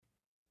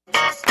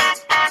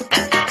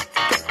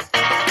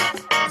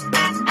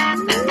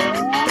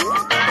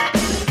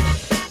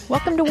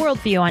to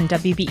Worldview on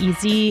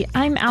WBEZ.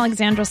 I'm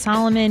Alexandra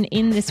Solomon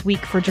in this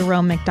week for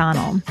Jerome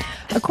McDonnell.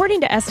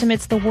 According to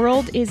estimates, the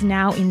world is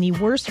now in the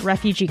worst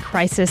refugee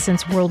crisis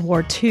since World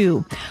War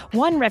II.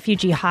 One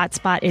refugee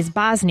hotspot is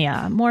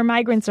Bosnia. More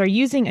migrants are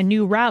using a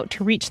new route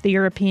to reach the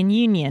European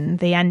Union.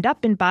 They end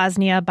up in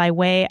Bosnia by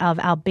way of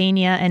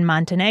Albania and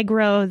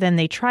Montenegro. Then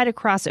they try to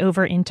cross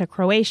over into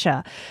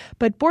Croatia.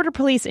 But border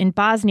police in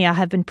Bosnia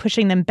have been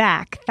pushing them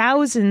back.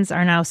 Thousands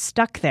are now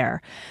stuck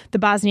there. The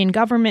Bosnian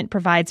government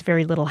provides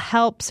very little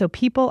help, so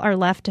people are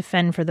left to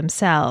fend for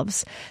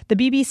themselves. The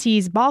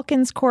BBC's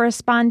Balkans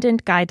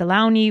correspondent, Guy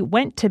Delaney,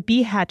 went to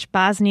Bihać,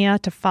 Bosnia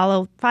to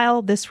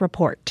file this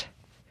report.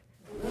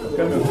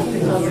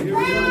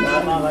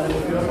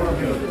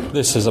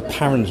 This is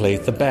apparently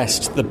the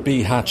best that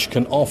Bihać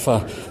can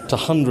offer to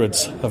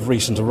hundreds of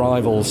recent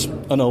arrivals.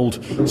 An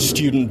old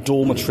student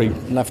dormitory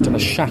left in a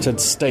shattered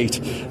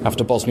state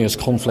after Bosnia's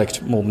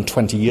conflict more than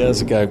 20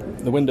 years ago.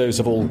 The windows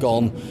have all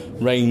gone,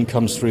 rain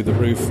comes through the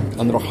roof,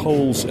 and there are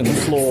holes in the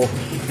floor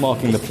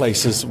marking the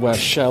places where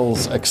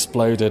shells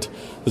exploded.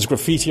 There's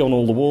graffiti on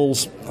all the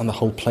walls, and the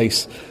whole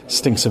place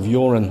stinks of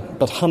urine.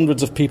 But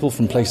hundreds of people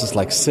from places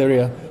like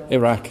Syria,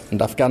 Iraq and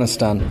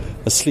Afghanistan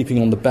are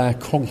sleeping on the bare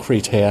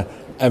concrete here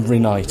every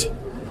night.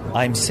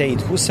 I'm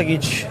Said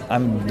Husagic.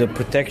 I'm the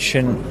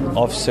protection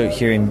officer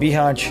here in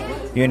Bihać,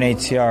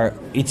 UNHCR.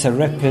 It's a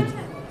rapid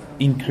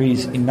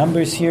increase in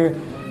numbers here.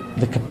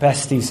 The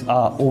capacities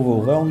are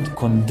overwhelmed.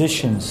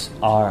 Conditions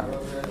are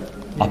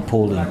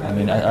appalling. I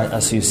mean,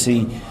 as you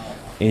see,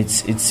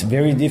 it's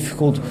very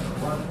difficult.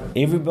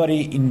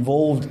 Everybody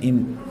involved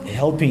in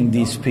helping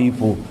these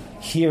people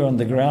here on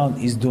the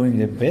ground is doing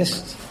their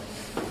best.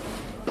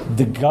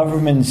 The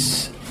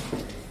government's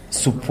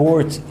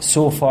support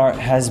so far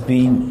has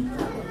been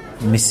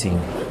missing.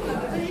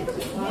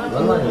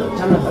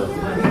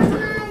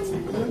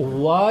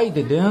 Why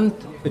didn't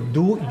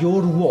do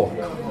your work,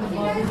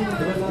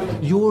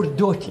 your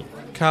duty?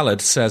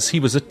 Khaled says he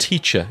was a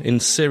teacher in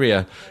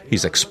Syria.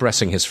 He's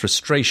expressing his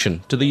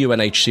frustration to the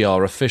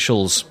UNHCR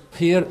officials.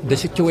 Here, the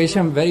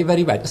situation very,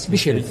 very bad,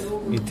 especially.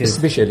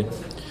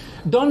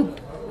 Don't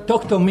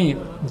talk to me,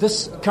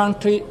 this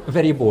country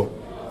very poor.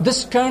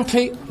 This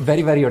country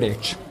very, very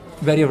rich,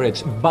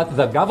 but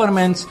the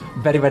government's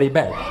very, very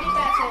bad.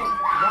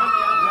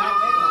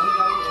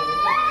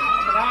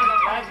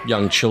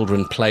 Young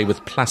children play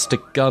with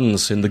plastic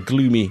guns in the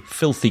gloomy,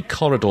 filthy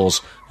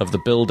corridors of the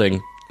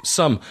building.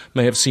 Some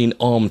may have seen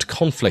armed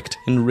conflict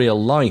in real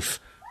life.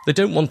 They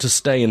don't want to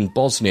stay in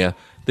Bosnia.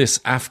 This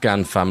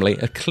Afghan family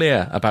are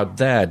clear about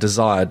their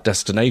desired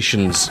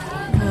destinations.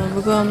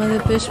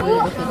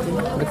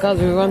 Because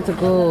we want to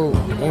go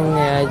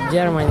in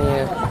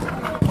Germany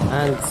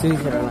and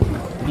Switzerland.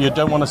 You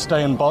don't want to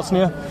stay in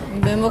Bosnia?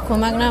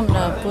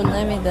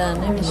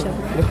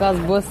 Because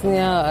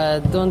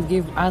Bosnia don't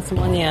give us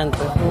money and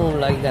home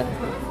like that.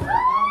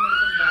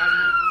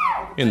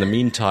 In the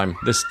meantime,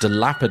 this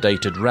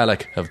dilapidated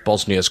relic of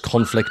Bosnia's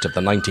conflict of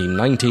the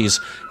 1990s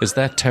is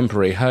their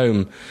temporary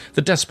home.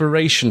 The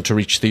desperation to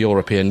reach the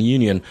European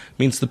Union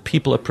means that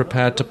people are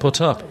prepared to put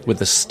up with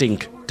the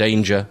stink,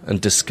 danger and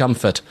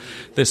discomfort.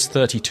 This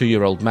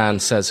 32-year-old man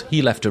says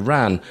he left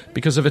Iran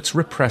because of its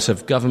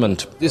repressive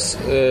government. This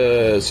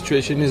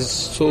situation is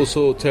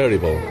so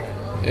terrible.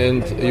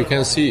 And you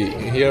can see,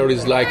 here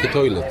is like a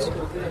toilet.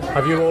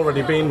 Have you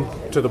already been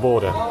to the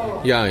border?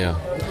 Yeah.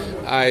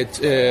 I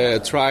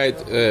tried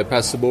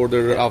pass the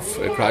border of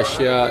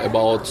Croatia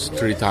about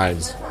 3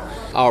 times.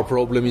 Our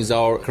problem is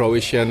our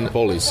Croatian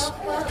police.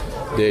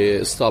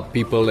 They stop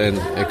people and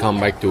come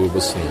back to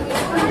Bosnia.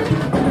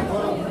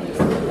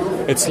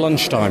 It's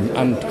lunchtime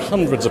and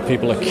hundreds of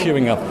people are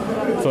queuing up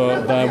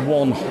for their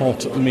one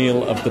hot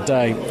meal of the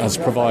day as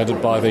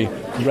provided by the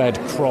Red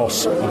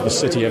Cross of the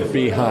city of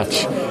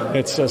Bihać.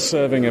 It's a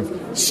serving of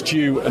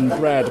stew and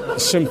bread,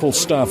 simple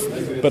stuff,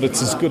 but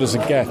it's as good as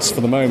it gets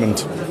for the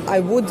moment. I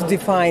would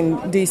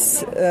define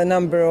this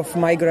number of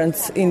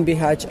migrants in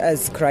Bihać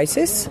as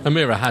crisis.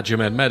 Amira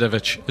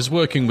Hadjimedmedovic is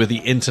working with the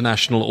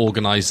International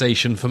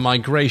Organization for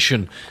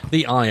Migration,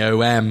 the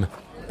IOM.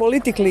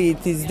 Politically,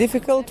 it is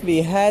difficult.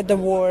 We had a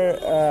war.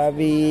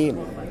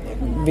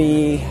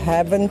 We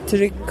haven't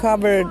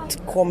recovered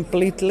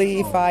completely,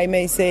 if I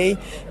may say,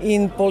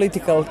 in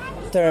political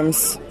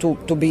terms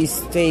to be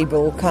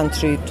stable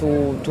country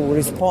to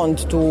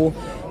respond to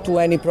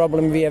any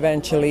problem we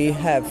eventually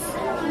have.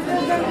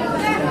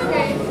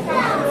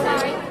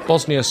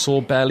 Bosnia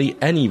saw barely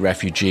any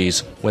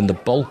refugees when the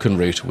Balkan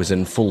route was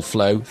in full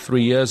flow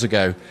 3 years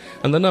ago,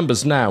 and the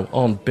numbers now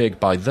aren't big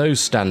by those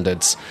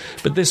standards.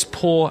 But this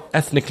poor,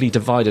 ethnically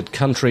divided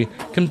country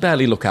can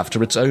barely look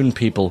after its own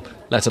people,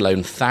 let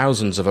alone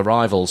thousands of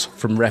arrivals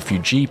from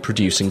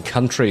refugee-producing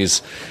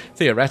countries.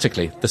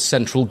 Theoretically, the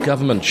central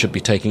government should be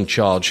taking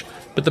charge,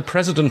 but the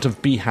president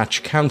of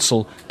Bihać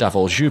Council,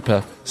 Davor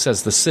Župa,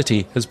 says the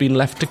city has been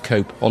left to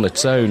cope on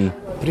its own.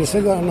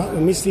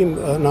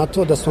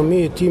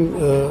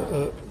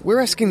 We're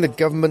asking the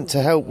government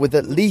to help with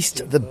at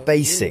least the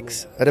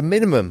basics. At a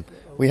minimum,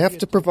 We have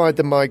to provide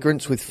the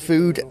migrants with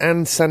food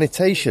and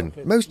sanitation.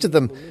 Most of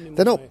them,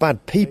 they're not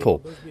bad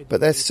people, but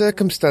their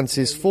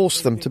circumstances force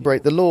them to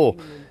break the law.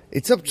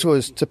 It's up to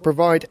us to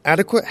provide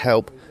adequate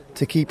help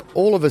to keep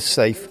all of us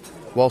safe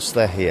whilst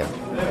they're here.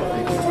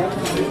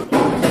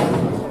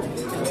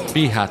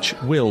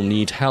 Bihać will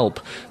need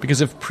help,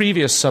 because if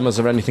previous summers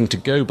are anything to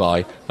go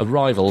by,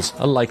 arrivals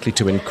are likely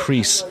to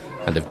increase.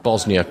 And if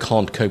Bosnia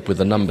can't cope with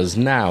the numbers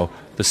now,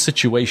 the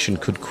situation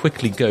could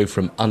quickly go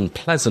from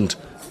unpleasant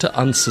to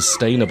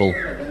unsustainable.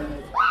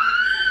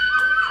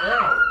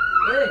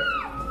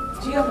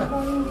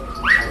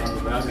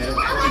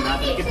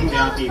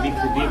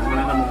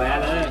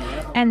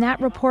 And that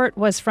report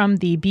was from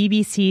the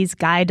BBC's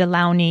Guy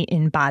Delaunay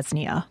in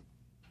Bosnia.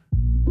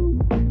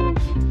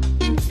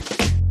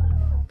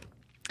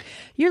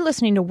 You're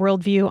listening to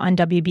Worldview on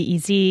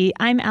WBEZ.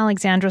 I'm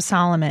Alexandra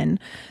Solomon.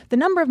 The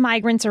number of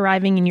migrants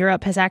arriving in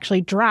Europe has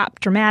actually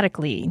dropped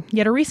dramatically.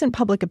 Yet a recent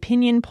public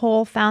opinion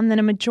poll found that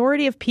a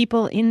majority of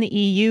people in the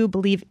EU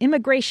believe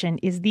immigration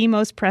is the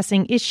most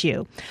pressing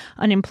issue.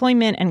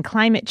 Unemployment and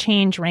climate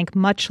change rank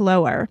much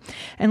lower.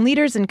 And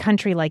leaders in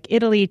countries like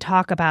Italy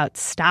talk about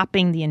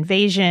stopping the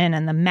invasion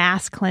and the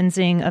mass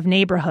cleansing of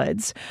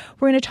neighborhoods.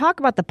 We're going to talk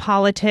about the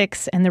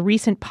politics and the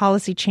recent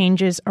policy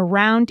changes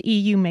around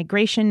EU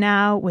migration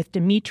now with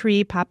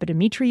Dimitri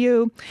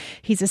Papadimitriou.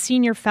 He's a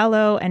senior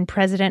fellow and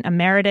president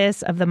emeritus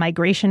of the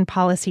Migration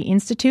Policy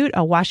Institute,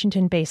 a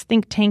Washington-based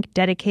think tank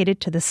dedicated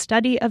to the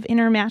study of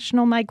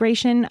international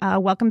migration.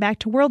 Welcome back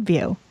to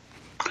Worldview.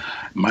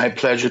 My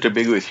pleasure to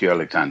be with you,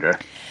 Alexandra.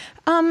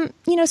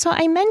 So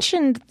I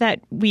mentioned that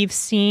we've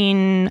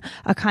seen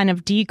a kind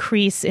of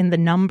decrease in the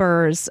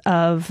numbers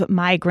of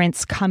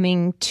migrants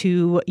coming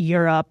to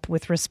Europe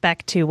with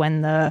respect to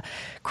when the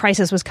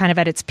crisis was kind of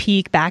at its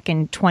peak back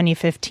in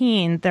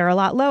 2015. They're a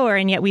lot lower,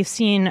 and yet we've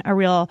seen a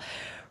real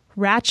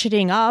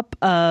ratcheting up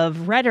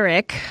of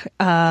rhetoric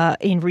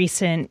in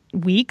recent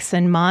weeks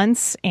and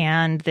months,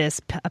 and this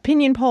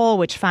opinion poll,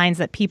 which finds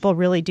that people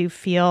really do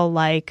feel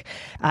like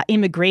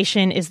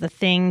immigration is the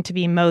thing to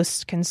be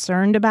most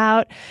concerned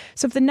about.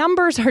 So if the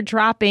numbers are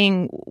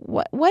dropping,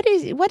 what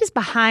is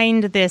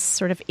behind this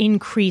sort of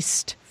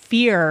increased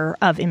fear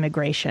of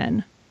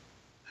immigration?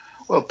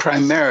 Well,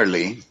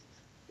 primarily,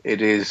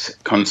 it is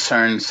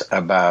concerns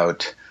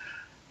about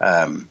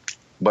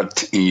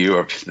what in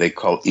Europe they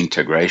call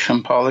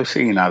integration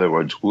policy. In other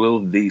words,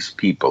 will these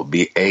people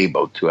be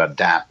able to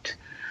adapt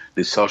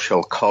the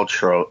social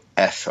cultural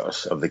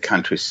ethos of the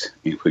countries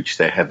in which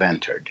they have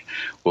entered?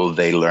 Will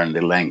they learn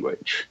the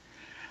language?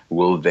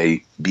 Will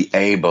they be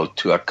able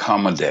to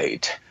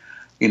accommodate,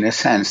 in a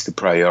sense, the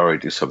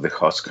priorities of the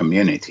host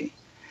community?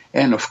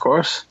 And of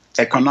course,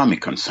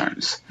 economic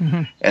concerns.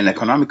 Mm-hmm. And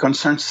economic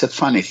concerns is a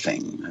funny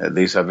thing.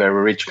 These are very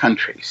rich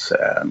countries.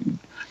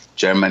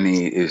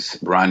 Germany is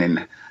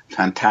running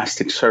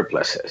fantastic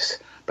surpluses,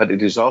 but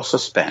it is also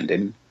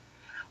spending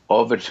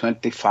over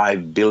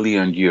 25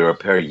 billion euro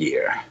per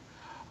year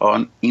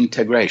on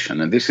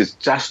integration. And this is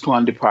just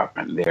one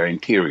department, their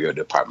interior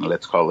department.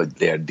 Let's call it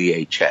their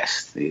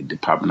DHS, the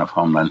Department of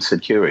Homeland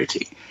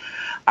Security.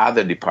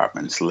 Other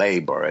departments,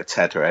 labor, et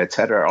cetera,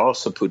 are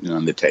also putting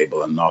on the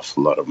table an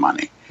awful lot of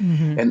money.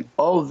 Mm-hmm. And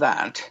all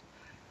that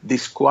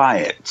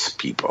disquiets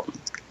people.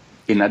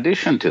 In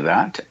addition to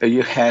that,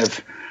 you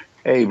have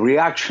a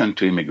reaction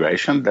to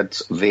immigration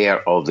that's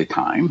there all the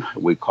time.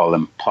 We call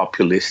them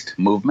populist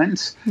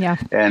movements. Yeah.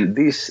 And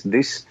these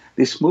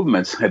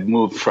movements have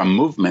moved from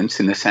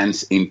movements, in a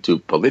sense, into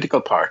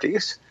political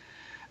parties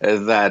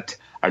that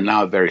are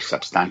now very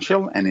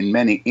substantial. And in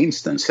many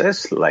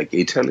instances, like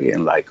Italy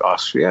and like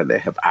Austria,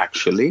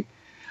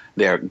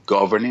 they're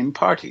governing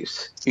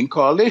parties in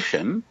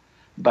coalition,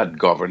 but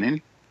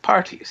governing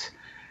parties.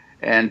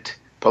 And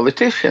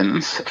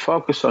politicians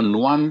focus on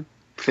one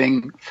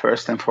thing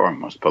first and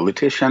foremost,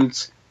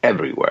 politicians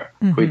everywhere,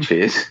 mm-hmm. which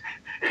is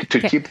to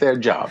keep their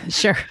jobs.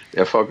 Sure.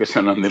 They're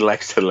focusing on the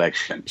next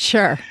election.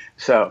 Sure.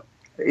 So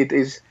it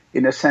is,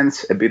 in a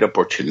sense, a bit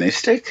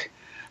opportunistic,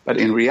 but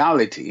in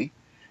reality,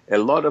 a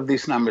lot of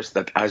these numbers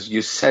that, as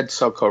you said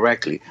so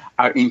correctly,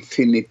 are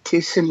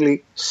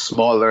infinitesimally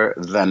smaller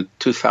than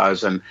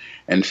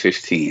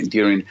 2015.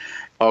 During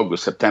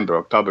August, September,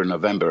 October,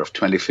 November of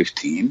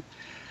 2015,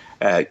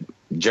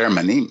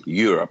 Germany,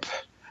 Europe,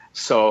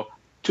 saw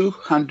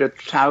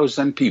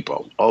 200,000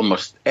 people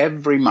almost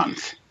every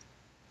month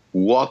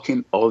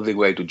walking all the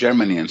way to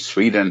Germany and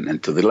Sweden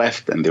and to the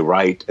left and the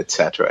right,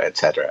 etc.,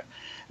 etc.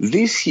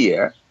 This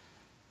year,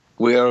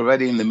 we are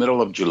already in the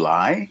middle of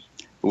July.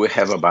 We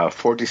have about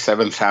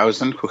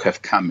 47,000 who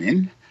have come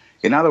in.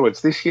 In other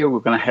words, this year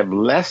we're going to have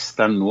less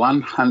than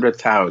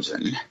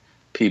 100,000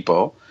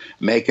 people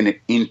making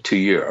it into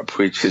Europe,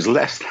 which is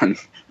less than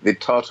the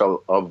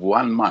total of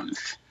 1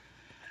 month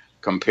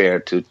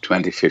compared to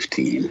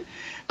 2015.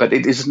 But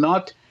it is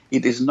not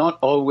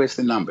always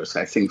the numbers.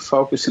 I think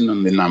focusing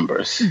on the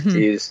numbers mm-hmm.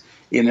 is,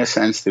 in a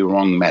sense, the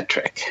wrong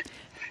metric.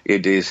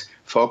 It is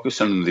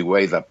focusing on the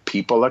way that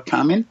people are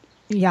coming.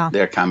 Yeah.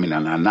 They're coming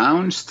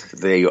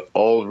unannounced. They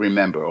all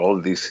remember all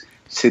these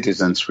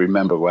citizens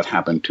remember what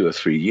happened 2 or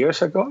 3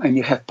 years ago, and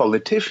you have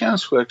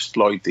politicians who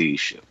exploit the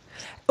issue.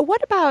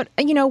 What about,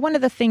 one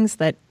of the things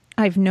that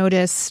I've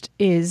noticed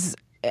is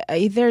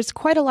there's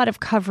quite a lot of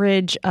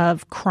coverage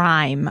of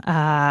crime.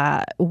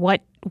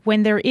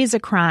 When there is a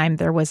crime,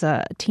 there was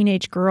a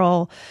teenage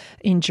girl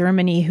in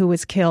Germany who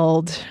was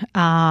killed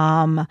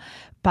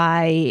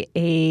by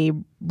a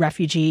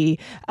refugee.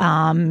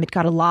 It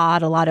got a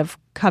lot of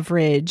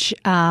coverage,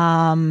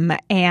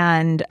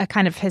 and a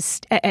kind of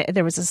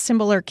there was a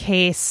similar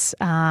case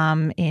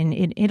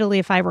in Italy,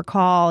 if I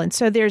recall. And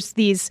so there's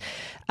these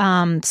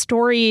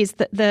stories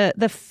that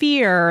the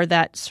fear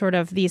that sort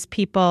of these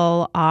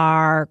people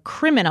are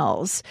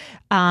criminals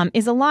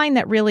is a line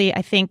that really,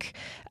 I think,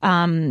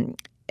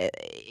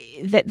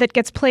 that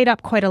gets played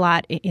up quite a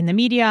lot in the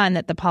media, and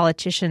that the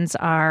politicians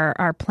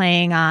are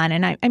playing on.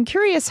 And I'm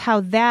curious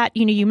how that,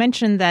 you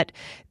mentioned that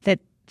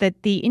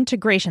the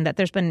integration, that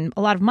there's been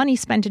a lot of money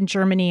spent in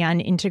Germany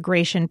on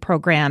integration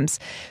programs.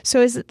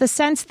 So is it the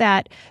sense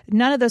that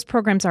none of those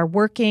programs are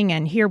working,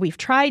 and here we've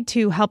tried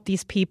to help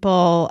these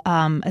people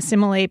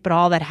assimilate, but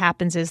all that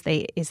happens is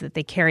that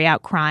they carry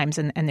out crimes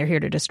and they're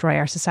here to destroy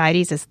our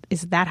societies?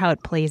 Is that how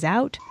it plays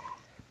out?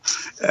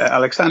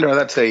 Alexandra,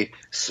 that's a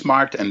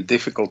smart and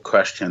difficult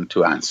question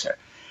to answer.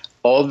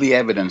 All the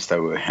evidence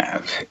that we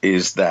have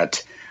is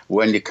that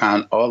when you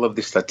count all of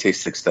the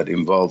statistics that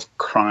involve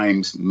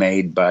crimes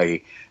made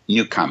by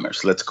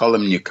newcomers, let's call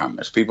them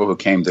newcomers, people who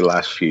came the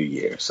last few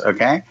years,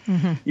 okay?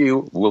 Mm-hmm.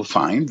 You will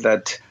find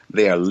that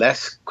they are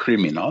less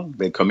criminal,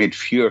 they commit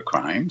fewer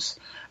crimes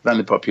than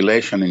the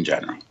population in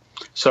general.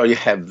 So you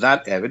have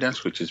that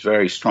evidence, which is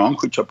very strong,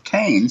 which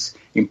obtains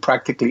in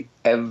practically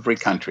every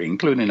country,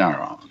 including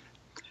our own.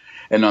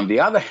 And on the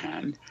other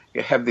hand,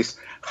 you have these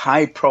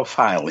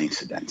high-profile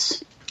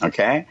incidents,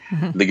 okay?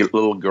 Mm-hmm. The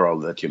little girl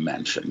that you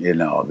mentioned,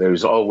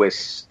 there's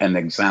always an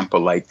example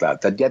like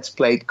that gets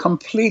played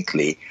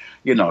completely,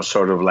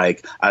 sort of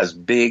like as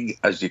big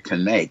as you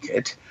can make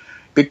it,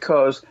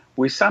 because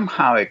we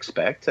somehow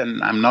expect,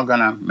 and I'm not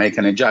going to make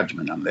any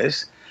judgment on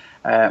this,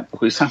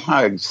 we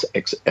somehow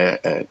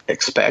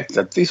expect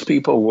that these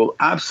people will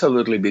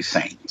absolutely be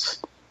saints,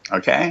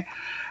 okay?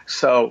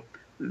 So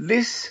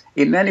this,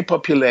 in any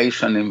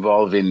population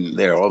involving,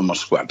 there are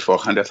almost,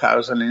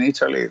 400,000 in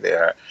Italy.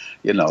 There are,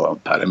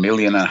 about 1.5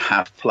 million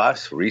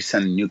plus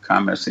recent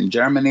newcomers in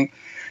Germany.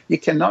 You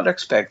cannot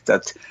expect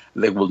that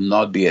there will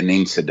not be an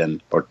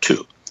incident or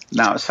two.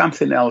 Now,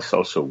 something else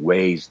also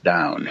weighs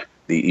down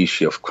the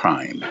issue of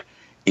crime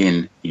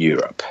in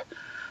Europe.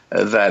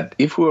 That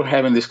if we were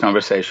having this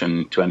conversation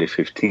in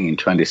 2015,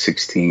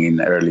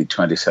 2016, early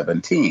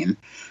 2017,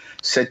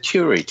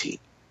 security,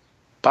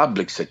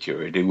 public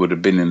security would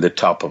have been in the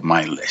top of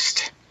my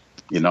list.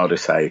 You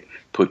notice I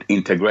put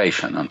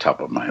integration on top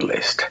of my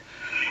list.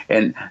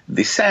 And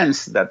the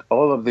sense that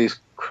all of these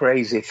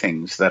crazy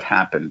things that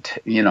happened,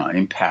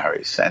 in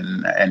Paris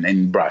and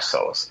in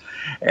Brussels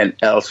and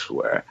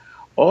elsewhere,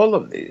 all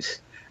of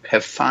these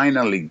have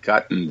finally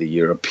gotten the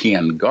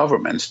European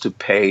governments to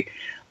pay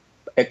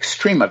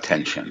extreme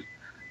attention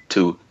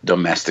to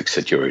domestic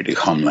security,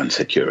 homeland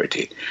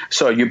security.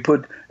 So you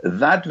put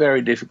that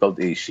very difficult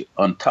issue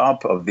on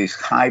top of these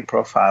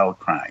high-profile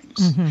crimes,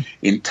 mm-hmm.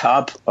 in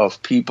top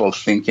of people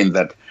thinking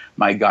that,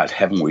 my God,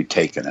 haven't we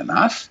taken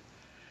enough?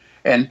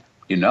 And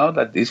you know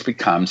that this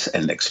becomes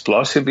an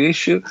explosive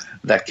issue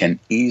that can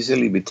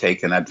easily be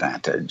taken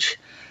advantage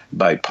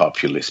by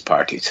populist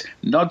parties,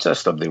 not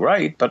just of the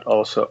right, but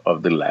also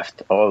of the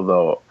left.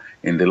 Although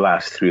in the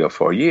last 3 or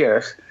 4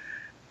 years,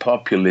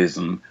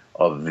 populism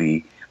of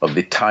the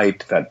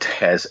type that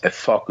has a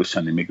focus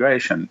on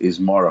immigration is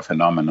more a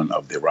phenomenon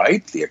of the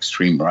right, the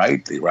extreme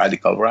right, the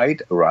radical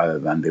right, rather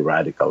than the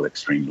radical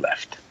extreme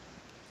left.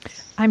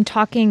 I'm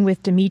talking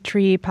with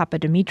Dimitri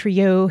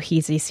Papadimitriou.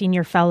 He's a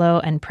senior fellow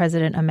and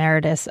president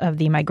emeritus of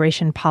the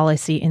Migration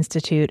Policy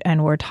Institute,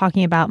 and we're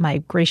talking about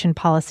migration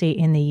policy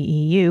in the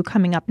EU.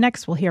 Coming up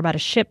next, we'll hear about a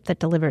ship that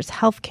delivers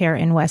healthcare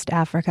in West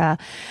Africa.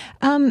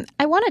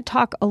 I want to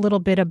talk a little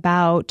bit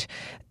about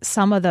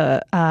some of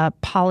the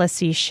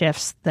policy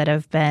shifts that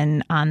have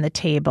been on the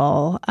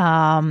table.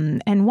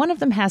 And one of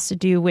them has to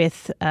do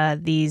with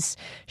these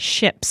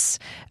ships.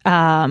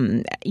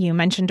 You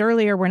mentioned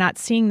earlier, we're not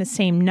seeing the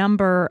same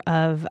number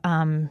of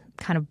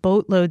kind of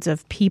boatloads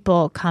of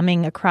people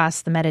coming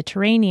across the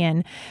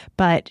Mediterranean,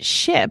 but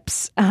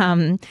ships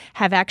have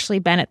actually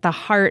been at the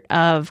heart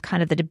of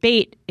kind of the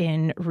debate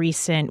in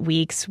recent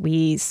weeks.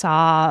 We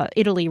saw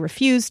Italy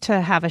refuse to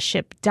have a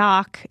ship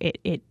dock.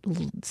 It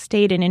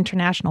stayed in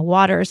international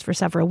waters for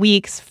several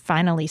weeks.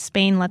 Finally,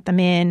 Spain let them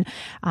in.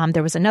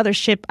 There was another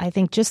ship, I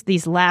think just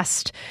these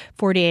last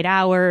 48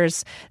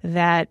 hours,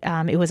 that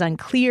it was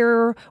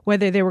unclear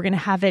whether they were going to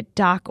have it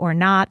dock or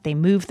not. They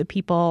moved the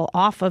people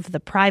off of the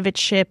private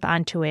ship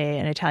onto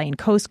an Italian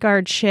Coast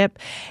Guard ship,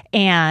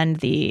 and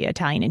the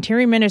Italian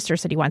Interior Minister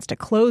said he wants to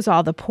close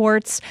all the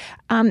ports.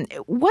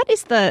 What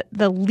is the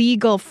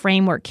legal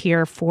framework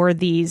here for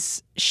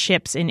these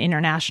ships in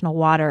international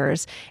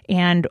waters,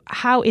 and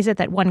how is it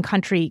that one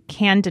country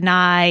can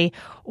deny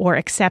or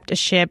accept a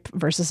ship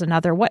versus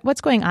another?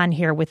 What's going on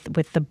here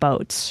with the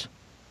boats?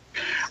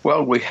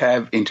 Well, we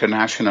have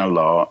international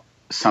law,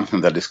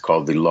 something that is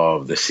called the law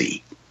of the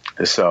sea.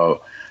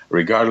 So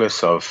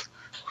regardless of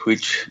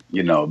which,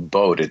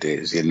 boat it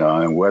is,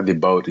 and where the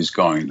boat is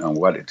going and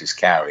what it is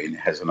carrying, it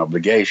has an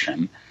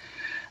obligation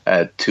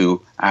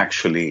to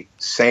actually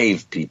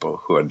save people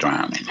who are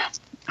drowning.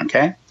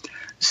 Okay?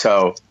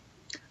 So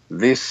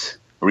this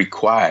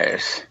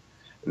requires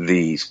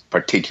these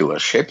particular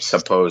ships,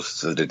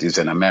 suppose that it is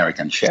an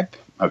American ship,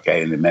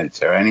 okay, in the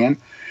Mediterranean,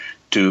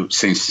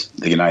 since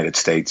the United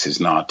States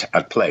is not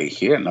at play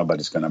here,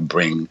 nobody's going to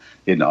bring,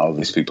 all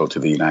these people to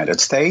the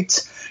United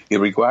States. It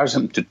requires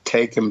them to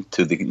take them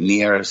to the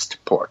nearest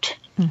port.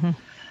 Mm-hmm.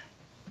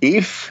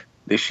 If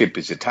the ship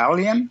is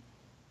Italian,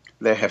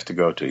 they have to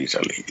go to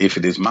Italy. If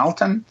it is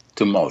Maltan,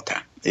 to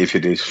Malta. If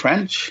it is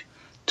French,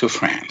 to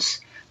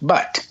France.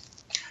 But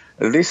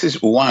this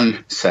is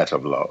one set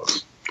of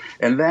laws.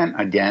 And then,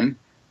 again,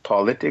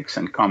 politics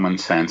and common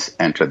sense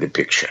enter the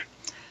picture.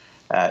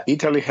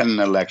 Italy had an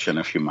election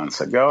a few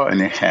months ago,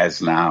 and it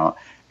has now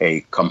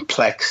a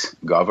complex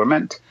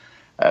government.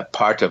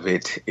 Part of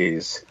it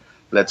is,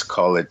 let's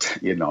call it,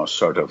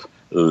 sort of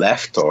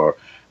left or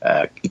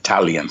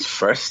Italians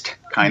first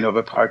kind of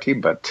a party,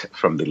 but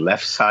from the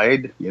left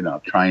side,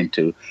 trying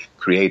to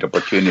create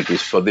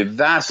opportunities for the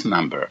vast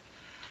number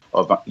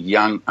of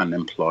young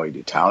unemployed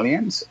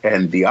Italians.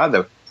 And the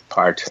other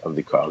part of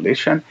the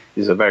coalition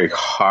is a very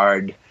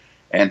hard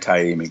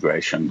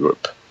anti-immigration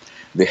group.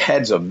 The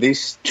heads of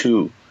these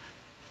two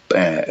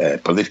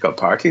political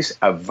parties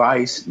are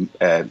vice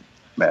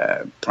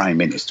prime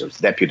ministers,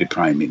 deputy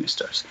prime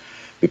ministers.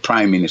 The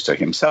prime minister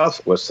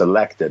himself was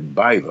selected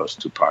by those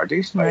two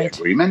parties by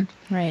agreement,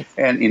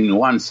 and in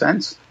one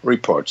sense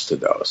reports to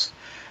those.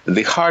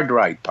 The hard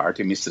right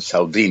party, Mr.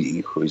 Salvini,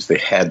 who is the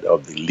head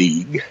of the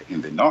League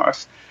in the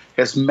north,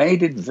 has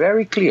made it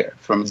very clear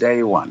from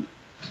day one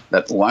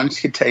that once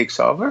he takes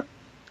over,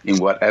 in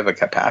whatever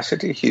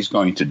capacity, he's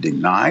going to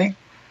deny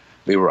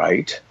the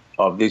right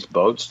of these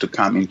boats to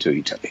come into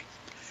Italy.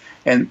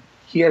 And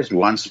here's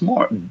once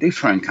more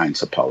different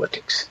kinds of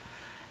politics.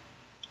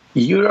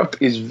 Europe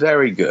is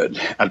very good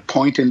at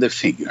pointing the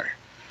finger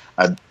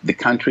at the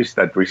countries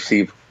that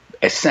receive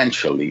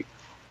essentially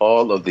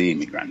all of the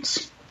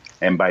immigrants.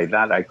 And by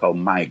that I call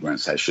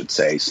migrants, I should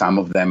say. Some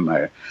of them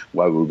are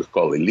what we would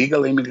call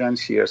illegal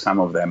immigrants here. Some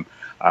of them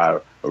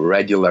are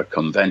regular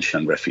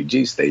convention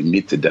refugees. They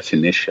meet the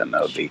definition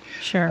of the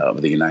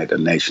United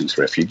Nations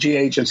Refugee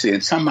Agency,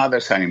 and some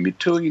others are in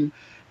between.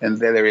 And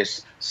there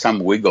is some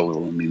wiggle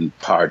room in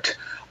part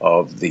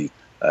of the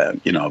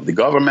the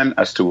government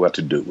as to what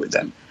to do with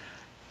them.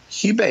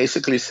 He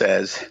basically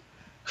says,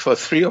 for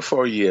 3 or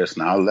 4 years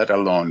now, let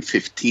alone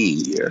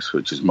 15 years,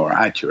 which is more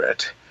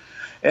accurate,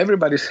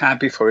 everybody's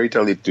happy for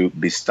Italy to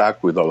be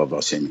stuck with all of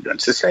those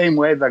immigrants, the same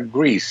way that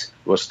Greece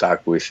was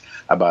stuck with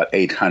about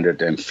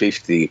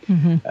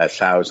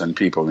 850,000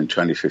 people in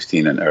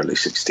 2015 and early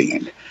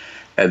 16.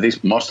 At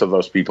least most of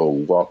those people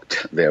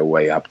walked their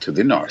way up to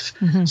the north.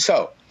 Mm-hmm.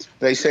 So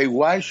they say,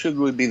 why should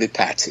we be the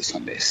patsies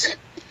on this?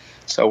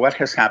 So what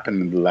has happened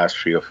in the last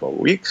 3 or 4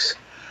 weeks?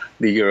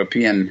 The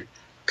European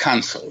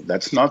Council,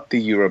 that's not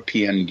the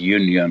European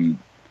Union,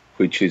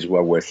 which is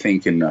what we're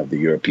thinking of, the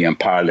European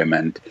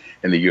Parliament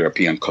and the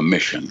European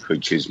Commission,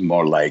 which is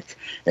more like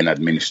an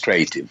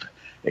administrative,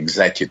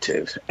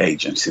 executive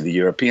agency. The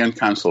European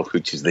Council,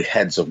 which is the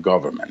heads of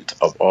government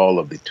of all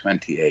of the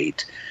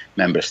 28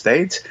 member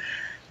states,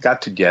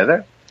 got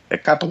together a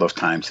couple of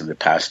times in the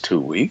past 2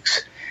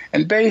 weeks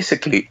and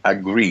basically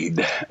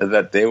agreed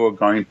that they were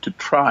going to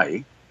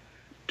try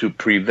to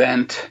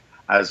prevent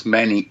as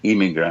many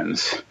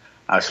immigrants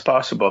as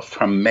possible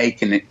from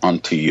making it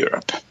onto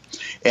Europe.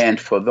 And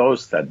for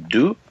those that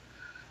do,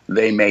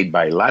 they made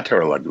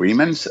bilateral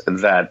agreements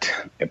that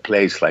a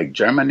place like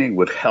Germany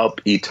would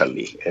help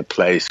Italy,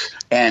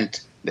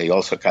 and they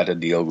also cut a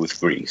deal with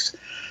Greece.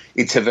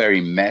 It's a very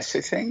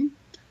messy thing.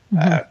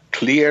 Mm-hmm.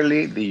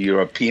 Clearly, the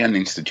European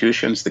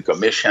institutions, the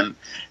Commission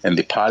and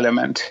the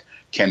Parliament,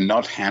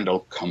 cannot handle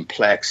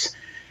complex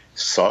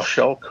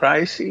social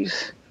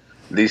crises.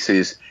 This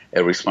is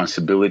a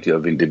responsibility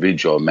of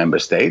individual member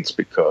states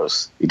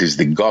because it is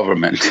the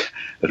government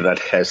that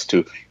has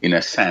to, in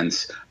a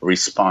sense,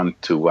 respond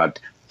to what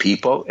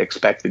people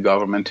expect the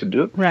government to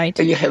do. Right.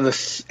 And you have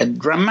a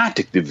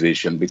dramatic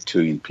division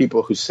between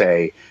people who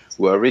say,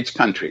 we're rich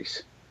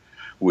countries.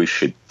 We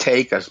should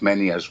take as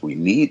many as we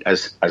need,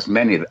 as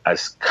many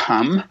as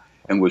come,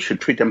 and we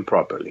should treat them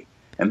properly.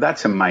 And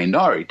that's a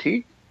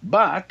minority,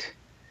 but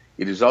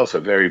it is also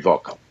very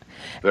vocal,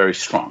 very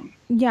strong.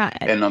 Yeah.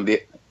 And on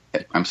the...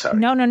 I'm sorry.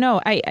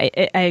 No.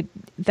 I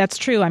that's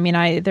true. I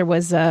mean, there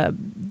was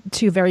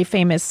 2 very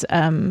famous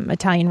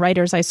Italian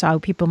writers I saw who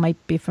people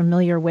might be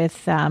familiar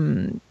with.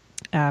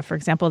 for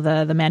example,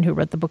 the man who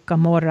wrote the book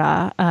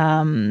Gomorra,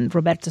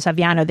 Roberto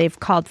Saviano, they've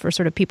called for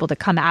sort of people to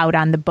come out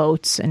on the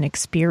boats and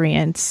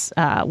experience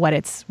what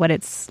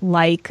it's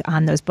like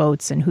on those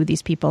boats and who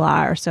these people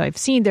are. So I've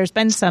seen there's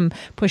been some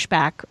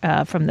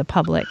pushback from the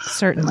public,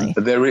 certainly.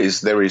 There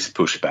is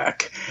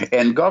pushback.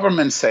 And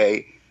governments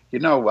say, you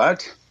know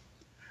what?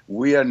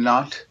 We are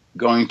not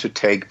going to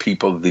take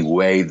people the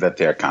way that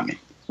they're coming.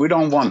 We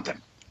don't want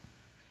them.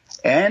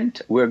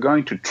 And we're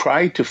going to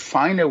try to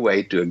find a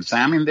way to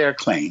examine their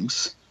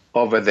claims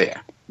over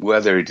there,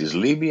 whether it is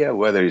Libya,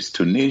 whether it's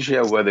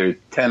Tunisia, whether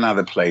it's 10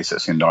 other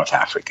places in North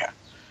Africa.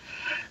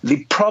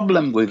 The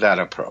problem with that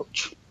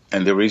approach,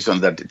 and the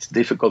reason that it's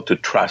difficult to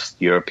trust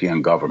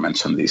European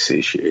governments on this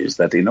issue, is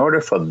that in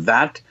order for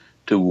that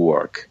to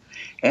work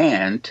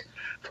and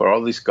for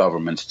all these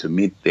governments to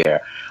meet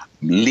their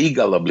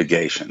legal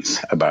obligations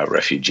about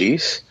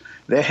refugees,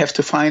 they have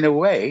to find a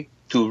way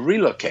to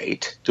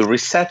relocate, to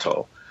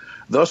resettle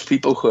those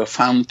people who are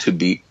found to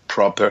be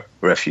proper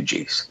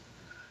refugees.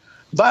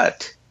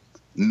 But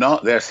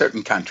there are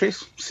certain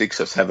countries, 6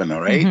 or 7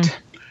 or 8,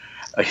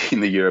 in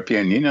the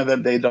European Union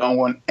that they don't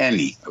want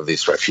any of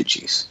these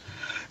refugees.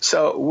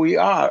 So we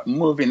are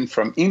moving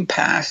from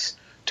impasse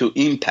to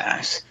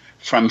impasse,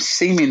 from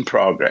seeming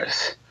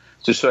progress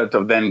to sort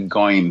of then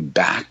going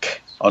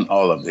back on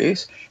all of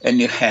this. And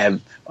you have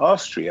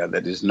Austria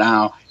that is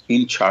now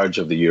in charge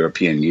of the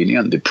European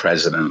Union, the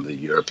president of the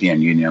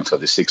European Union for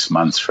the 6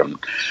 months from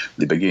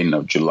the beginning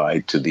of July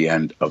to the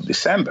end of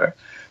December,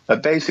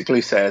 that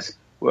basically says,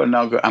 well,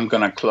 now I'm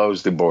going to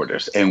close the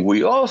borders. And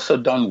we also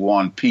don't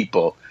want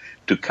people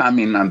to come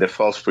in under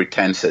false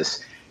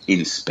pretenses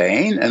in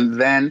Spain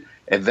and then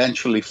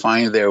eventually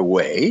find their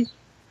way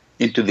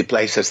into the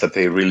places that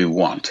they really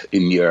want.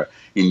 In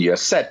your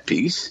set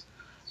piece,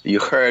 you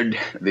heard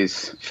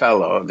this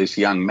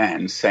young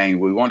man saying,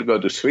 we want to go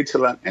to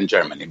Switzerland and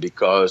Germany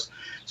because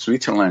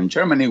Switzerland and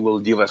Germany will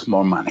give us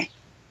more money.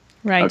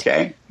 Right.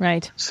 Okay?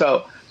 Right.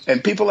 So,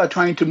 and people are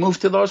trying to move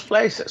to those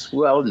places.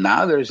 Well,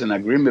 now there's an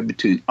agreement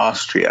between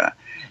Austria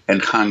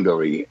and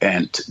Hungary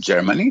and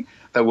Germany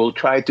that will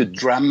try to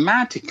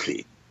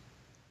dramatically,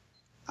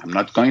 I'm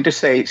not going to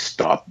say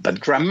stop,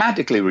 but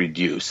dramatically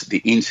reduce the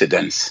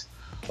incidence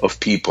of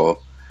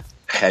people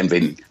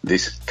having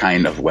this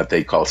kind of what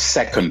they call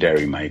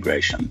secondary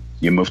migration.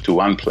 You move to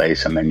one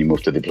place and then you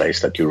move to the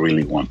place that you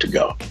really want to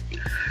go.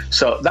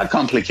 So that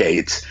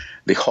complicates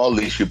the whole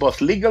issue,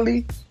 both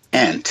legally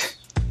and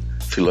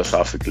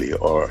philosophically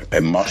or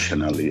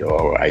emotionally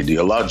or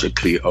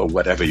ideologically or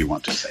whatever you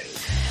want to say.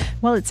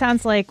 Well, it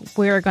sounds like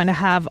we're going to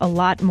have a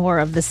lot more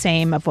of the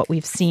same of what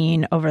we've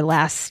seen over the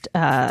last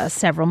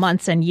several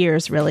months and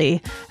years,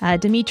 really.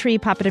 Dimitri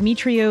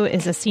Papadimitriou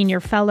is a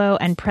senior fellow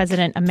and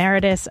president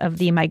emeritus of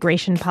the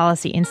Migration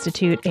Policy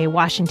Institute, a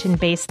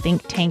Washington-based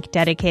think tank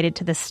dedicated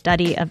to the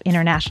study of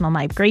international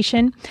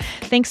migration.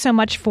 Thanks so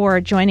much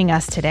for joining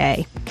us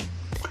today.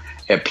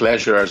 A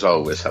pleasure as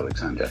always,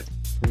 Alexandra.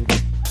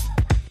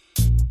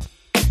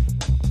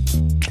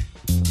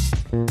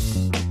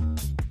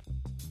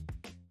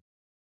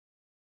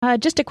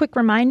 Just a quick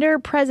reminder,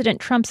 President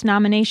Trump's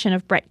nomination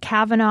of Brett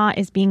Kavanaugh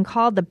is being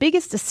called the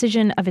biggest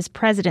decision of his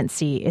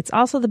presidency. It's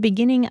also the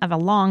beginning of a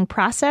long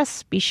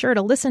process. Be sure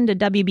to listen to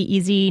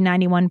WBEZ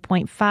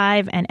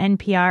 91.5 and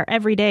NPR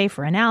every day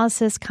for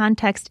analysis,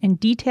 context, and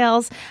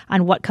details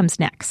on what comes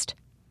next.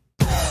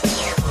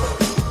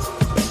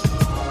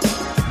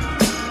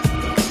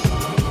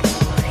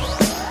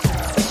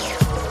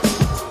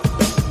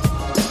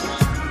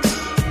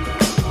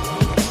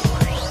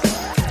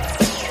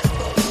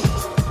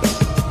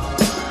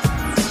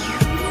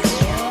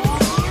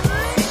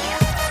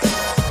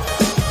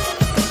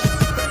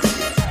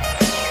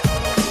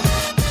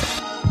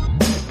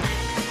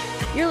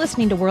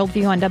 Listening to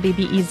Worldview on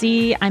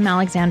WBEZ, I'm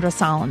Alexandra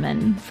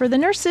Solomon. For the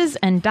nurses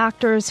and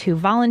doctors who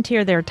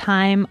volunteer their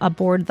time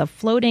aboard the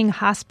floating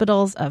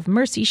hospitals of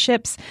Mercy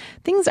ships,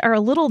 things are a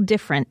little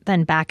different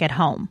than back at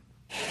home.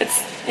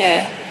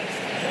 It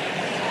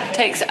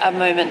takes a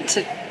moment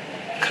to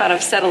kind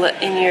of settle it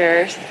in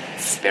your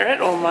spirit,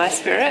 or my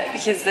spirit,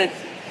 because the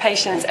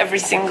patients, every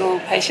single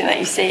patient that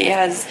you see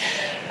has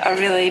a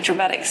really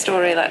dramatic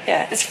story.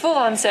 It's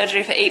full-on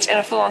surgery for each and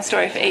a full-on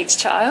story for each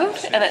child,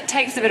 and it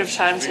takes a bit of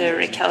time to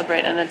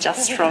recalibrate and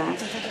adjust from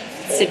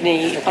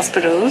Sydney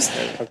hospitals.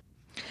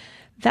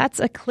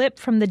 That's a clip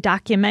from the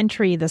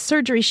documentary The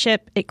Surgery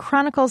Ship. It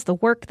chronicles the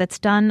work that's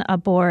done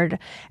aboard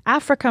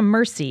Africa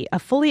Mercy, a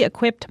fully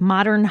equipped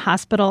modern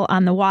hospital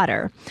on the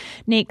water.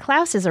 Nate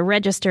Klaus is a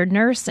registered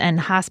nurse and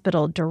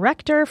hospital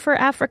director for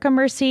Africa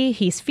Mercy.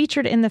 He's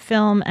featured in the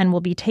film and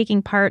will be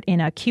taking part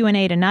in a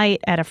Q&A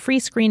tonight at a free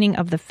screening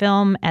of the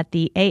film at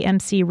the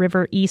AMC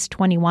River East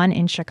 21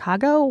 in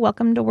Chicago.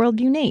 Welcome to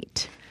Worldview,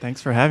 Nate.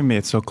 Thanks for having me.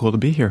 It's so cool to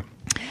be here.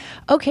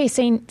 Okay,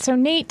 so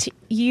Nate,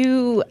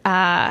 you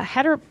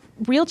had a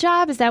real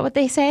job, is that what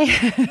they say?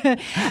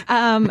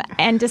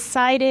 And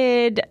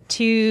decided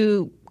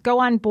to go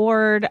on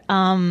board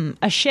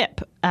a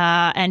ship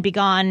and be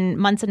gone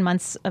months and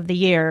months of the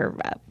year.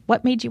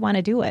 What made you want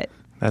to do it?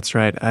 That's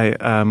right.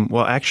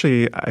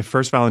 I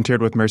first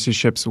volunteered with Mercy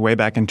Ships way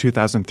back in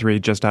 2003,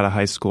 just out of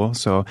high school.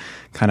 So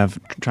kind of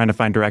trying to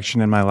find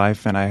direction in my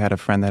life. And I had a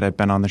friend that had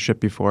been on the ship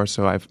before.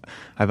 So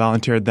I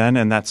volunteered then.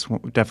 And that's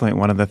definitely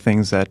one of the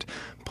things that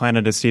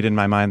planted a seed in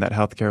my mind that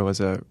healthcare was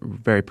a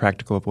very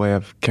practical way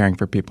of caring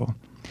for people.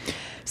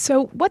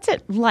 So what's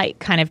it like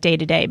kind of day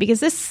to day? Because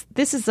this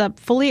is a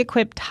fully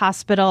equipped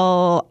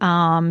hospital.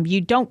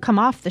 You don't come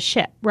off the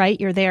ship, right?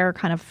 You're there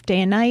kind of day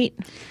and night.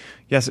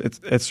 Yes,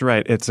 it's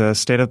right. It's a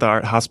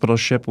state-of-the-art hospital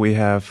ship. We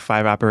have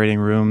 5 operating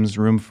rooms,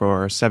 room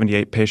for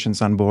 78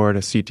 patients on board,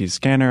 a CT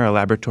scanner, a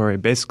laboratory,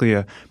 basically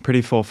a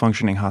pretty full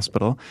functioning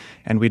hospital.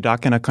 And we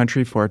dock in a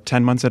country for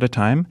 10 months at a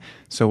time.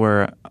 So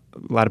a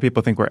lot of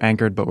people think we're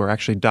anchored, but we're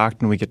actually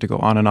docked and we get to go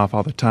on and off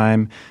all the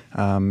time.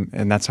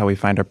 And that's how we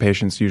find our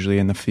patients usually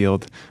in the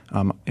field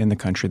in the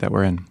country that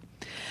we're in.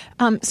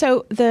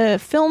 So the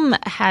film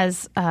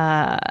has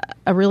a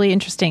really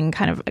interesting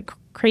kind of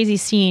crazy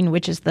scene,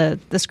 which is the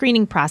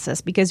screening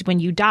process, because when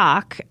you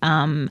dock,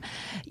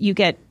 you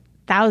get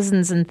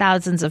thousands and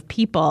thousands of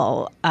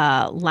people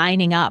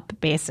lining up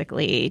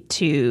basically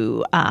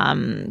to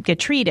get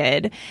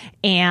treated.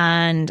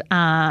 And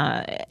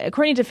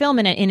according to film,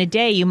 in a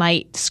day, you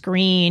might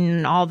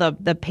screen all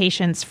the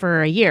patients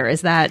for a year.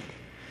 Is that...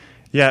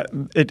 Yeah,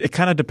 it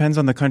kind of depends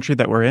on the country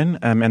that we're in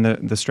and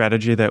the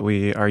strategy that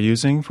we are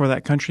using for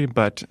that country.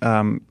 But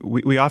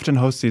we often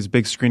host these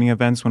big screening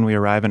events when we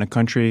arrive in a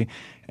country,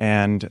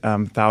 and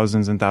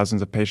thousands and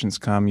thousands of patients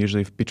come,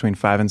 usually between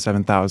 5,000 and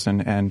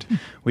 7,000. And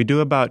we do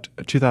about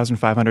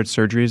 2,500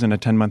 surgeries in a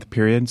 10-month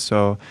period.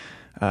 So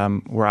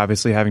we're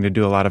obviously having to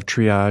do a lot of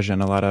triage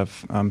and a lot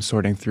of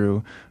sorting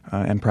through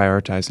and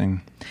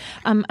prioritizing.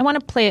 I want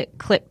to play a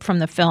clip from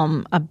the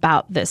film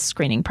about this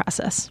screening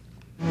process.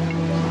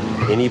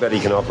 Anybody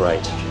can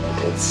operate.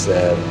 It's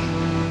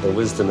the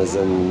wisdom is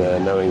in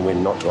knowing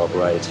when not to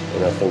operate,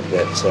 and I think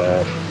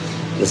that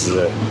this is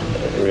a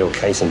real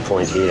case in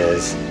point here.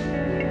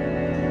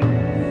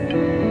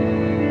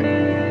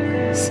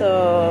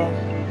 So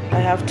I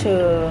have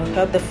to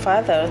help the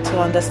father to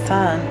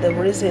understand the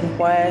reason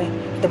why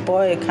the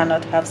boy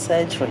cannot have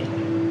surgery.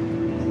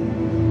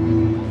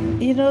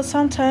 You know,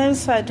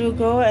 sometimes I do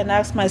go and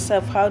ask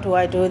myself, how do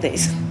I do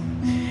this?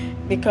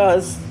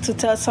 Because to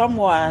tell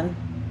someone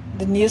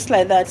the news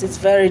like that is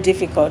very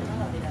difficult.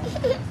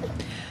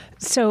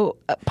 So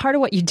part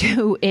of what you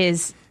do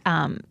is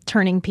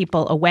turning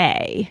people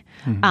away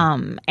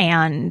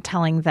and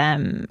telling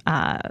them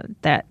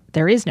that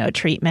there is no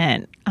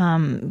treatment.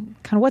 Kind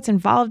of what's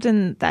involved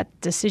in that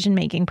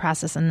decision-making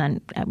process, and then,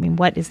 I mean,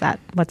 what's that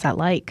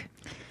like?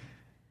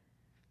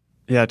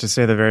 Yeah, to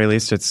say the very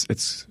least,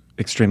 it's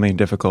extremely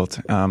difficult.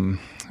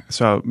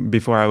 So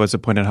before I was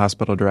appointed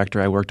hospital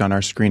director, I worked on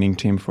our screening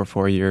team for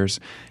 4 years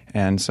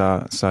and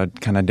saw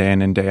kind of day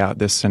in and day out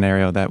this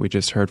scenario that we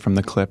just heard from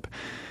the clip.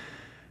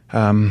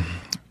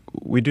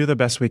 We do the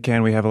best we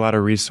can. We have a lot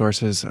of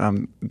resources.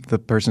 The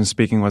person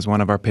speaking was one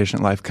of our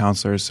patient life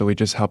counselors, so we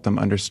just help them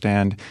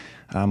understand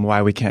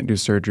why we can't do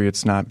surgery.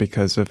 It's not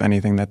because of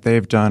anything that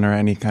they've done or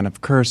any kind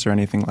of curse or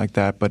anything like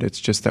that, but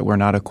it's just that we're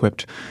not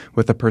equipped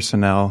with the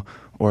personnel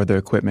or the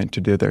equipment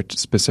to do their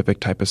specific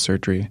type of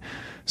surgery.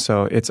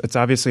 So it's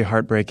obviously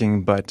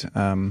heartbreaking, but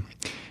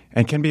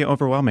and can be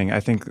overwhelming. I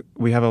think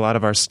we have a lot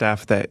of our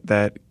staff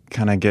that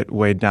kind of get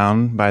weighed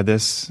down by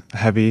this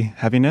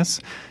heaviness.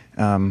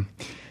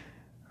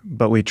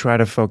 But we try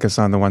to focus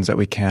on the ones that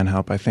we can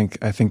help. I think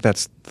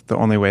that's the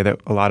only way that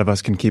a lot of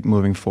us can keep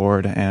moving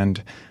forward.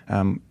 And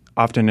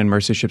often in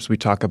Mercy Ships, we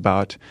talk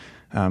about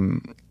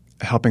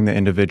helping the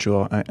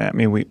individual. I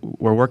mean,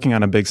 we're working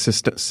on a big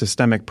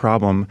systemic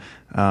problem,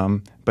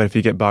 but if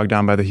you get bogged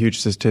down by the huge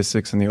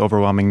statistics and the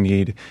overwhelming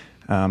need,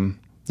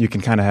 you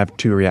can kind of have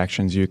two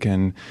reactions. You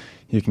can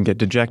get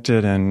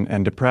dejected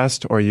and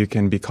depressed, or you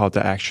can be called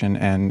to action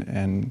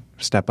and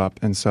step up.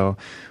 And so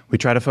we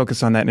try to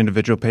focus on that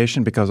individual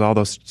patient because all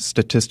those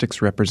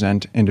statistics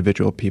represent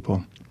individual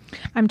people.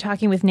 I'm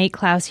talking with Nate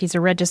Klaus. He's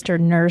a registered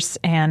nurse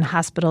and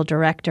hospital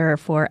director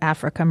for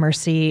Africa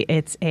Mercy.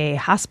 It's a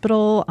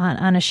hospital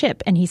on a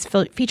ship, and he's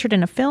featured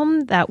in a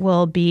film that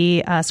will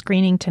be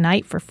screening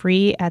tonight for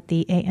free at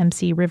the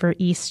AMC River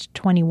East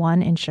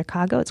 21 in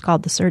Chicago. It's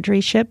called The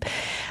Surgery Ship.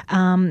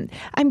 I'm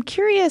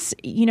curious,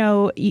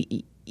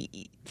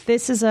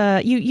 this is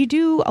you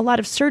do a lot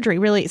of surgery.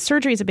 Really,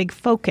 surgery is a big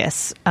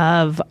focus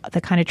of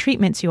the kind of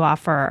treatments you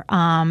offer,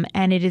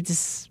 and it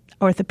is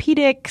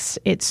orthopedics,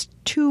 it's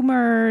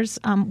tumors.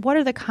 What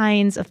are the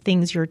kinds of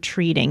things you're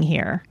treating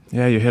here?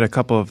 Yeah, you hit a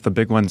couple of the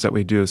big ones that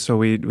we do. So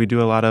we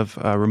do a lot of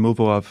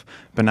removal of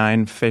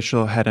benign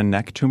facial head and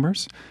neck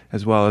tumors,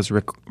 as well as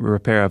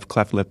repair of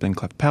cleft lip and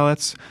cleft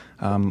palates,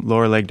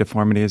 lower leg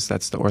deformities.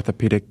 That's the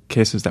orthopedic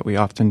cases that we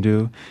often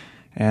do.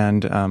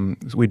 And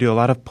we do a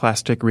lot of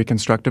plastic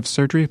reconstructive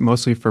surgery,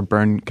 mostly for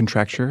burn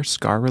contracture,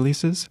 scar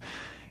releases.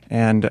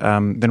 And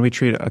then we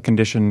treat a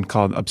condition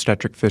called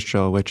obstetric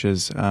fistula, which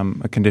is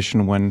a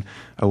condition when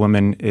a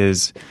woman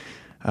is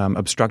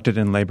obstructed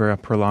in labor, a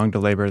prolonged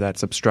labor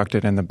that's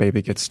obstructed, and the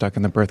baby gets stuck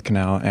in the birth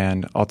canal.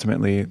 And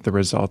ultimately, the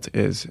result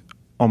is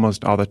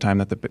almost all the time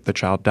that the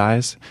child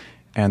dies,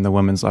 and the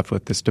woman's left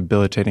with this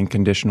debilitating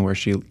condition where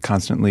she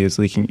constantly is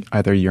leaking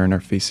either urine or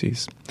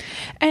feces.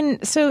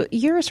 And so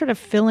you're sort of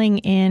filling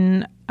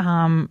in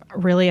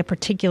really a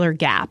particular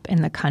gap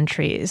in the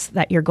countries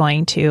that you're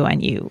going to,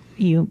 and you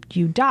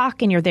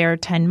dock and you're there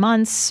 10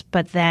 months,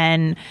 but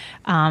then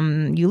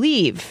you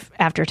leave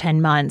after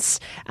 10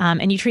 months,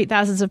 and you treat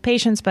thousands of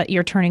patients, but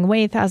you're turning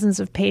away thousands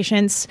of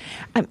patients.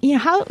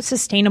 How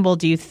sustainable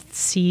do you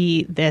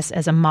see this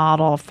as a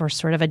model for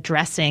sort of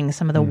addressing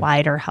some of the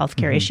wider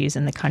healthcare issues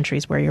in the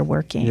countries where you're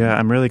working? Yeah,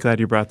 I'm really glad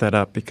you brought that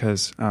up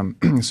because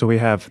so we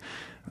have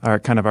our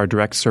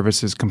direct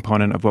services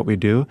component of what we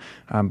do,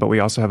 but we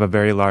also have a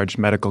very large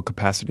medical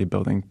capacity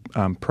building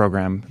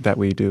program that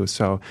we do.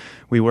 So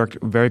we work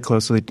very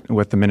closely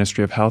with the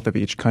Ministry of Health of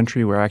each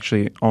country. We're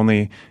actually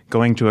only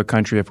going to a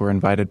country if we're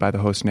invited by the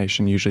host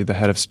nation, usually the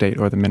head of state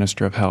or the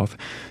Minister of Health.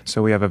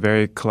 So we have a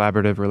very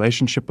collaborative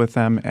relationship with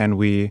them, and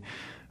we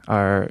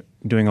are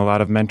doing a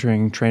lot of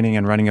mentoring, training,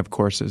 and running of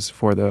courses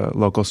for the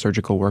local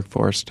surgical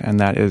workforce, and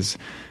that is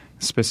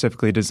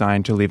specifically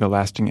designed to leave a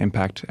lasting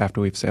impact after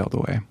we've sailed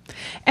away.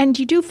 And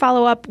you do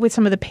follow up with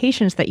some of the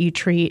patients that you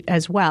treat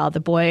as well.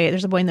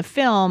 There's a boy in the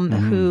film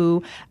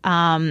who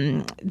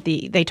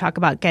they talk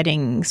about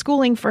getting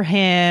schooling for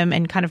him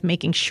and kind of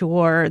making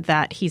sure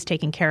that he's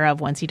taken care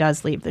of once he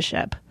does leave the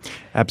ship.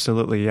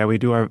 Absolutely. Yeah, we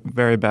do our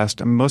very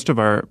best. Most of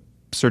our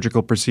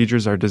surgical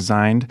procedures are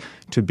designed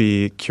to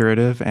be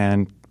curative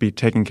and be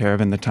taken care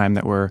of in the time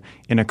that we're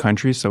in a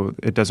country, so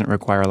it doesn't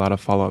require a lot of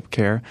follow-up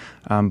care.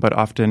 But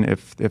often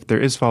if there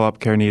is follow-up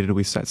care needed,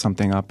 we set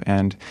something up,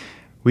 and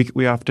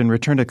we often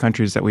return to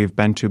countries that we've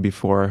been to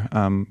before.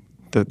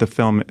 The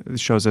film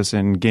shows us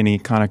in Guinea,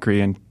 Conakry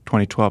in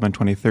 2012 and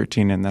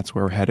 2013, and that's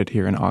where we're headed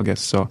here in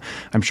August. So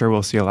I'm sure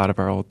we'll see a lot of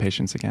our old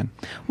patients again.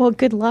 Well,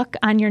 good luck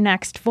on your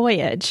next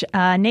voyage.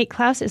 Nate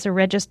Klaus is a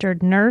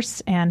registered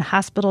nurse and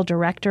hospital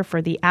director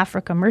for the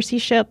Africa Mercy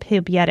Ship.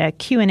 He'll be at a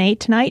Q&A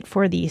tonight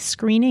for the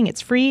screening.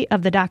 It's free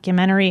of the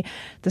documentary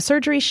The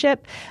Surgery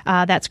Ship.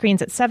 That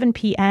screens at 7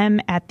 p.m.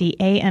 at the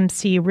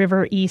AMC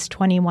River East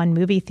 21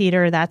 Movie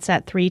Theater. That's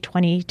at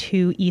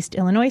 322 East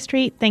Illinois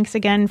Street. Thanks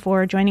again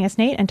for joining us,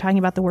 Nate, and talking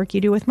about the work you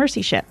do with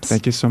Mercy Ships.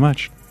 Thank you so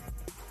much.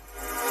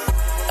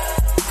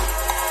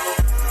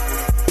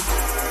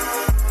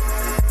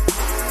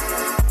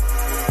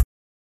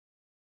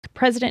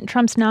 President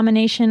Trump's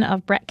nomination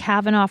of Brett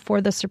Kavanaugh for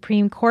the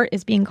Supreme Court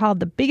is being called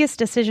the biggest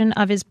decision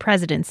of his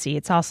presidency.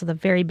 It's also the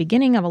very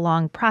beginning of a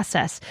long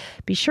process.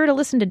 Be sure to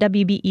listen to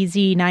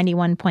WBEZ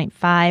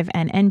 91.5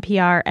 and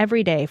NPR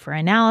every day for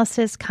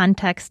analysis,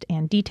 context,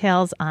 and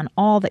details on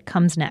all that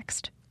comes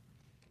next.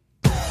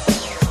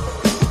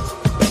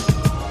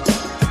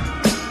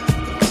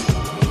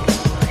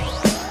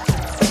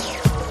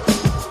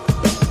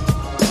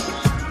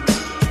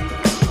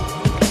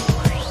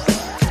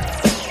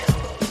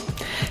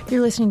 You're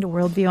listening to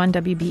Worldview on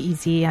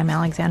WBEZ. I'm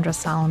Alexandra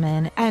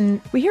Solomon.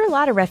 And we hear a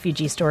lot of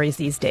refugee stories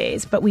these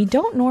days, but we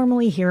don't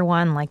normally hear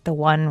one like the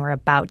one we're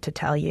about to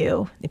tell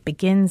you. It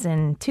begins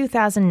in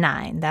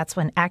 2009. That's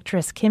when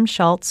actress Kim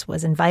Schultz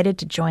was invited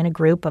to join a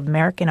group of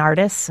American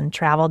artists and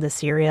travel to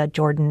Syria,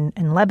 Jordan,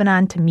 and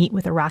Lebanon to meet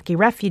with Iraqi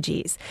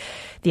refugees.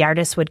 The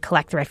artists would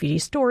collect the refugee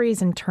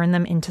stories and turn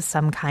them into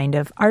some kind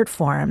of art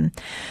form.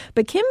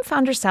 But Kim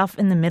found herself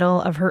in the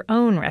middle of her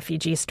own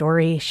refugee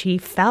story. She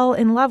fell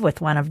in love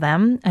with one of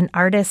them, an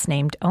artist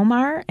named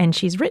Omar, and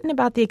she's written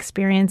about the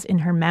experience in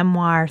her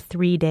memoir,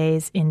 3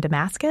 Days in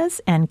Damascus.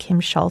 And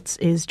Kim Schultz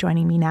is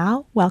joining me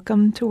now.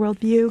 Welcome to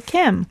Worldview,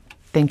 Kim.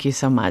 Thank you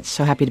so much.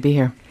 So happy to be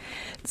here.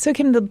 So,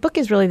 Kim, the book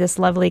is really this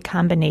lovely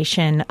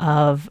combination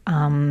of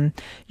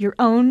your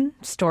own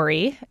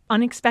story,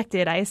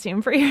 unexpected, I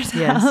assume, for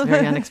yourself. Yes,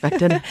 very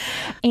unexpected.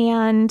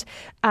 And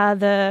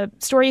the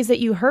stories that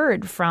you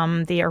heard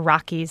from the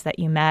Iraqis that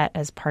you met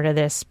as part of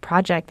this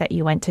project that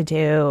you went to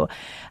do.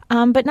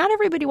 But not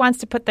everybody wants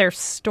to put their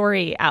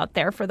story out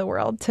there for the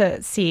world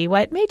to see.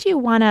 What made you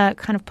want to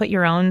kind of put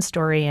your own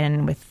story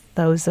in with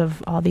those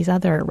of all these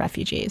other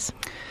refugees?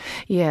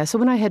 Yeah, so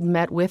when I had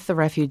met with the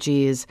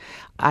refugees,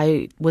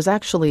 I was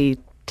actually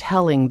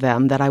telling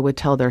them that I would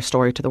tell their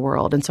story to the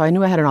world. And so I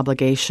knew I had an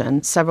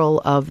obligation.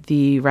 Several of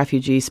the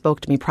refugees spoke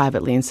to me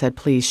privately and said,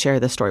 please share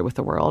this story with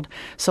the world.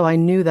 So I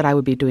knew that I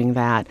would be doing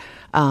that.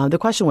 The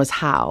question was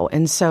how.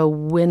 And so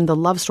when the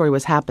love story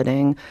was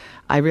happening,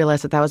 I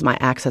realized that was my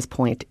access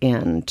point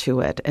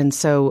into it. And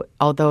so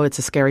although it's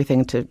a scary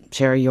thing to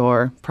share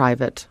your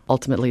private,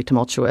 ultimately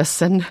tumultuous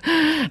and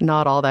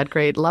not all that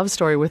great love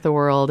story with the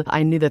world,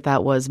 I knew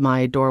that was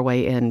my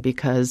doorway in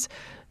because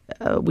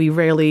we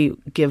rarely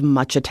give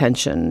much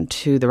attention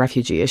to the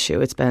refugee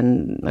issue. It's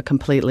been a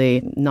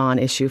completely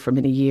non-issue for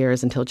many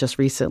years until just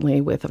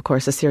recently with, of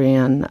course, the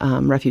Syrian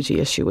refugee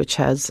issue, which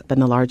has been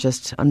the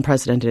largest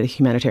unprecedented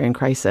humanitarian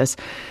crisis.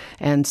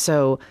 And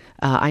so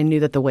I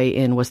knew that the way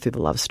in was through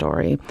the love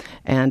story.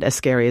 And as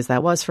scary as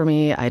that was for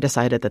me, I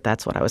decided that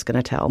that's what I was going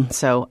to tell.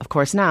 So, of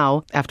course,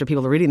 now, after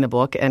people are reading the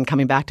book and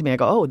coming back to me, I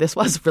go, oh, this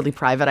was really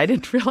private. I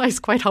didn't realize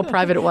quite how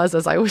private it was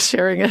as I was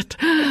sharing it.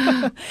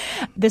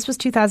 This was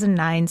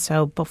 2009.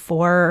 so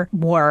before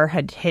war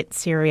had hit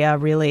Syria,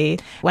 really,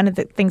 one of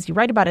the things you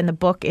write about in the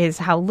book is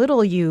how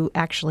little you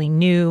actually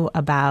knew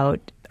about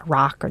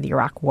Iraq or the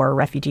Iraq War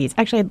refugees.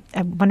 Actually,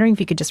 I'm wondering if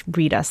you could just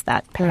read us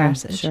that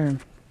passage. Sure.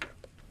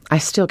 I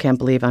still can't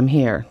believe I'm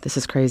here. This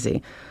is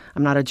crazy.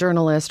 I'm not a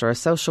journalist or a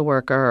social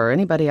worker or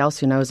anybody else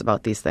who knows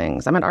about these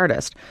things. I'm an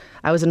artist.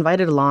 I was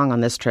invited along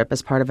on this trip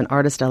as part of an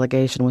artist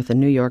delegation with a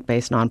New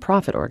York-based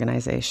nonprofit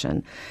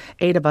organization.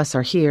 8 of us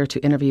are here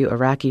to interview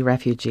Iraqi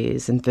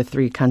refugees in the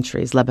 3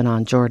 countries,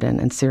 Lebanon, Jordan,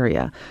 and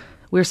Syria.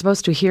 We're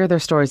supposed to hear their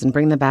stories and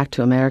bring them back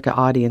to America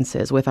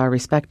audiences with our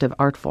respective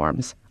art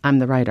forms. I'm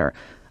the writer.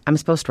 I'm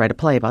supposed to write a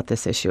play about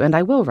this issue, and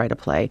I will write a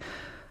play.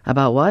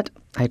 About what?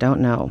 I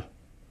don't know.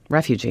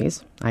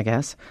 Refugees, I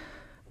guess.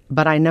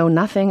 But I know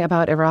nothing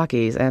about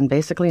Iraqis and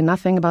basically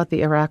nothing about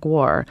the Iraq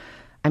War.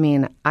 I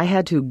mean, I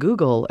had to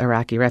Google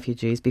Iraqi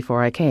refugees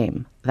before I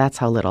came. That's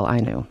how little I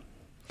knew.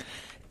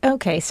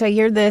 Okay, so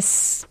you're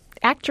this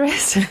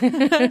actress,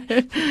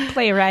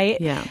 playwright.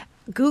 Yeah.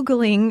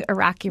 Googling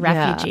Iraqi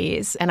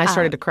refugees. And I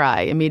started to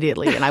cry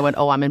immediately. And I went,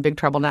 I'm in big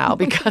trouble now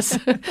because,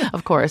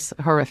 of course,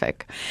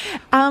 horrific.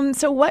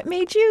 So what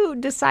made you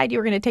decide you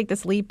were going to take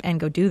this leap and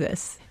go do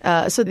this?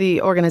 So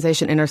the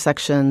organization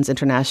Intersections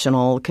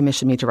International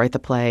commissioned me to write the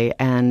play.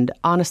 And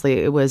honestly,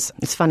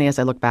 it's funny as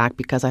I look back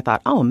because I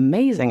thought,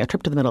 amazing, a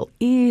trip to the Middle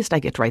East. I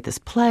get to write this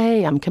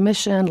play. I'm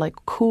commissioned, like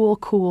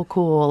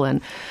cool.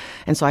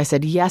 And so I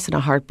said yes in a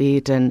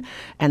heartbeat. And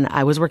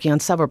I was working on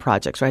several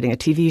projects, writing a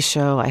TV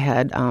show. I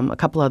had a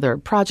couple other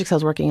projects I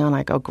was working on.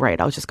 I go,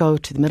 great, I'll just go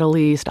to the Middle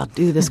East. I'll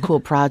do this cool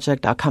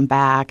project. I'll come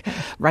back,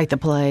 write the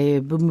play,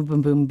 boom, boom,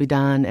 boom, boom, be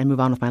done, and move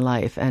on with my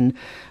life. And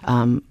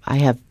I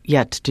have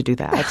yet to do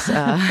that.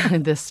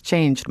 This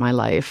changed my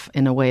life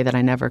in a way that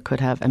I never could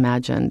have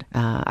imagined.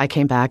 I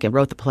came back and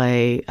wrote the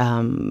play,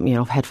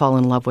 had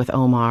fallen in love with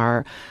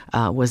Omar,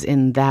 was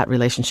in that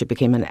relationship,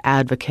 became an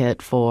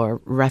advocate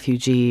for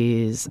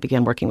refugees,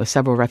 began working with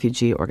several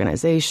refugee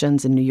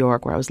organizations in New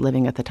York where I was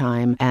living at the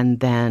time, and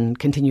then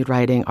continued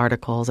writing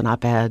articles and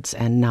op-eds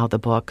and now the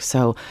book.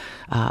 So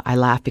I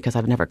laugh because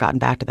I've never gotten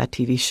back to that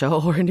TV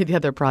show or any of the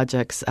other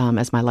projects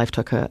as my life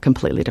took a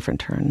completely different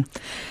turn.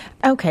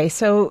 Okay,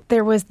 so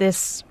there was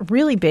this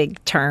really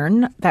big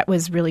turn that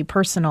was really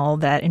personal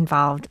that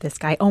involved this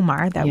guy,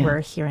 Omar, that we're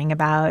hearing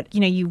about.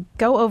 You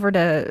go over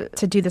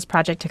to do this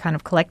project to kind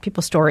of collect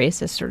people's stories,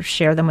 to sort of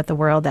share them with the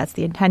world. That's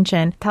the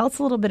intention. Tell us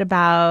a little bit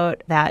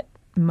about that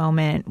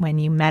moment when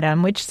you met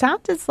him, which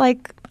sounds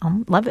like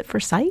love at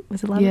first sight.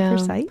 Was it love at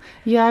first sight?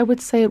 Yeah, I would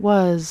say it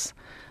was.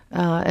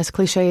 As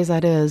cliche as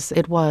that is,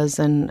 it was.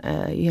 And,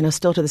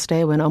 still to this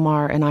day when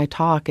Omar and I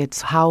talk,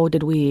 it's how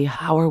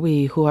are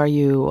we, who are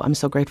you? I'm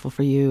so grateful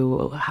for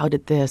you. How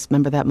did this?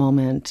 Remember that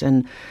moment?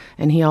 And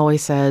he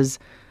always says,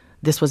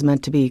 this was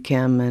meant to be,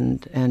 Kim.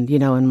 And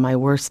in my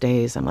worst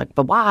days, I'm like,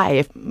 but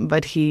why?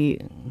 But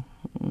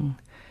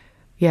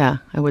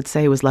I would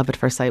say it was love at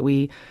first sight.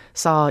 We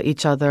saw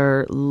each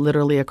other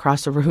literally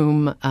across the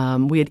room.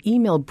 We had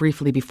emailed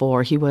briefly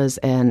before. He was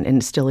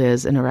and still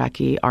is an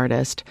Iraqi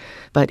artist,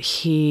 but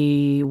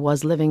he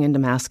was living in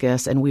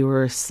Damascus, and we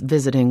were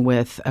visiting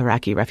with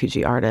Iraqi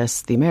refugee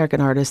artists, the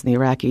American artist and the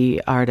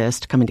Iraqi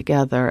artist coming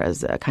together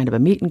as a kind of a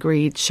meet and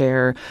greet,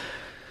 share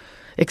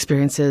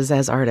experiences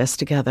as artists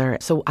together.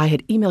 So I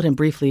had emailed him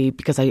briefly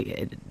because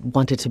I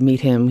wanted to meet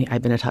him.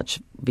 I'd been in touch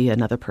via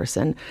another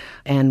person.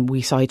 And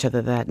we saw each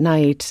other that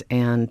night,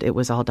 and it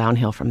was all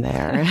downhill from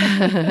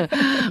there.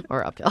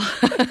 Or uphill.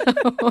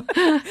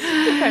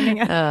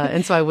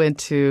 And so I went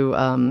to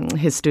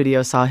his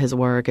studio, saw his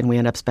work, and we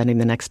ended up spending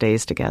the next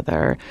days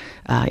together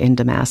in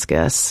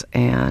Damascus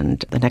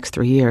and the next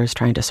 3 years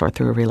trying to sort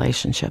through a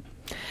relationship.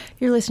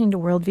 You're listening to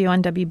Worldview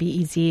on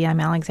WBEZ. I'm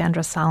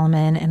Alexandra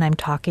Solomon, and I'm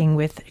talking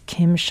with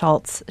Kim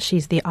Schultz.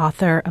 She's the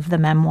author of the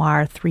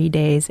memoir 3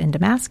 Days in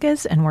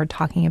Damascus, and we're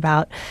talking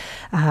about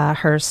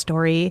her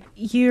story.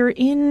 You're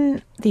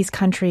in these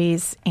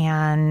countries,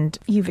 and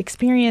you've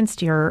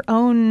experienced your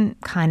own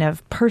kind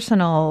of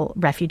personal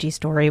refugee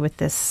story with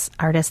this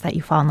artist that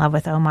you fall in love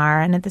with,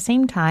 Omar, and at the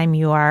same time,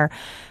 you're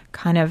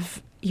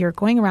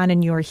going around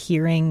and you're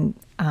hearing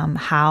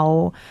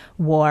how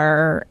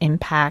war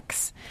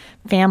impacts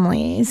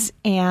families.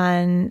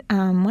 And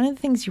one of the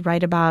things you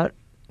write about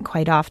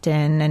quite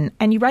often,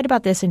 and you write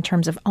about this in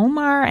terms of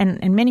Omar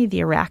and many of the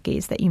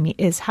Iraqis that you meet,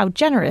 is how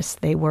generous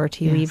they were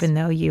to you, even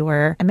though you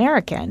were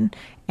American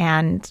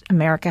and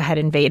America had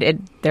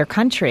invaded their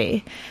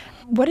country.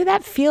 What did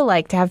that feel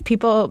like to have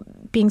people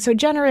being so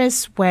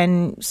generous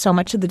when so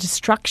much of the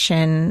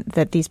destruction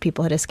that these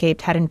people had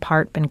escaped had in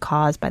part been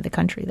caused by the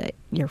country that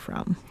you're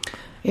from?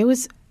 It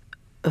was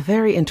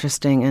very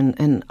interesting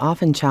and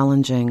often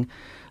challenging.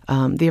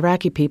 The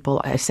Iraqi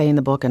people, I say in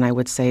the book, and I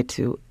would say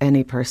to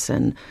any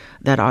person,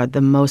 that are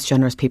the most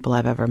generous people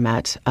I've ever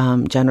met,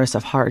 generous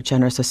of heart,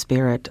 generous of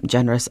spirit,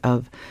 generous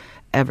of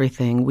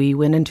everything. We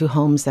went into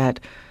homes that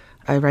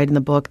I write in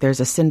the book, there's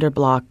a cinder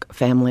block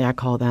family, I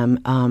call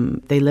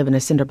them. They live in a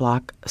cinder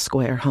block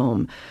square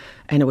home,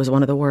 and it was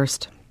one of the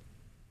worst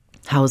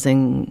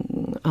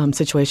housing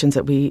situations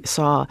that we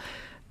saw.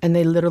 And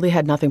they literally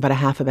had nothing but a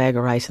half a bag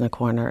of rice in the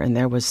corner, and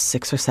there was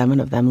 6 or 7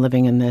 of them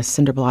living in this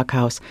cinder block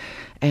house.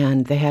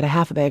 And they had a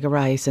half a bag of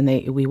rice, and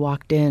we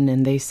walked in,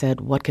 and they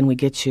said, "What can we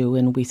get you?"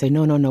 And we say,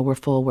 no, we're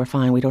full, we're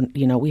fine. We don't,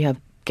 we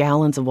have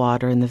gallons of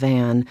water in the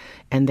van,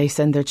 and they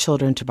send their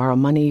children to borrow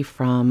money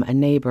from a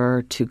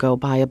neighbor to go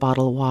buy a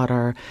bottle of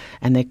water,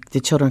 and the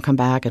children come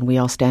back, and we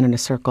all stand in a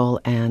circle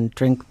and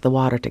drink the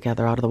water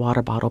together out of the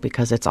water bottle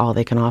because it's all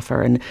they can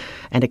offer, and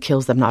it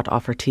kills them not to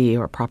offer tea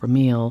or a proper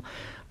meal.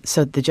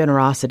 So the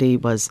generosity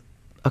was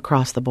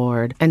across the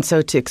board. And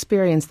so to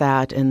experience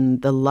that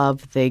and the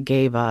love they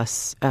gave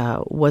us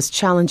was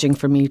challenging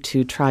for me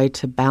to try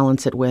to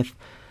balance it with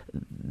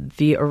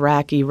the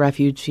Iraqi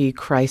refugee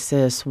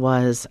crisis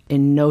was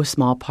in no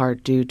small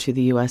part due to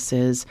the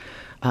U.S.'s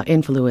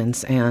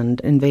influence and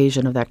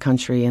invasion of that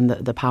country and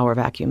the power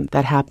vacuum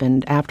that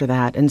happened after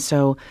that. And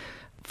so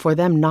for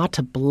them not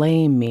to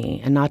blame me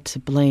and not to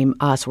blame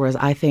us, whereas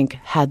I think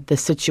had the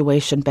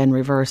situation been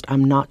reversed,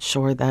 I'm not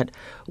sure that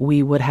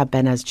we would have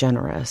been as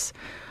generous.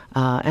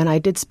 And I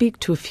did speak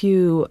to a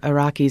few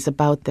Iraqis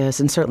about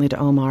this, and certainly to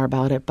Omar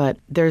about it, but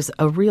there's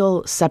a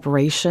real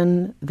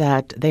separation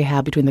that they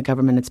have between the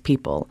government and its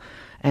people.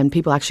 And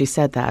people actually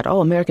said that,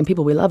 oh, American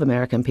people, we love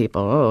American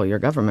people. Oh, your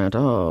government,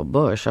 oh,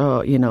 Bush, oh,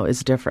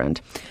 is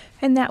different.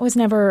 And that was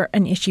never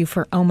an issue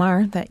for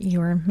Omar, that you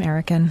were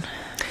American?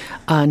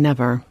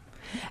 Never.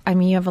 I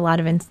mean, you have a lot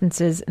of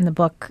instances in the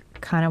book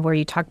kind of where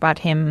you talk about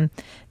him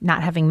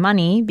not having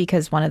money,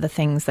 because one of the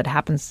things that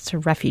happens to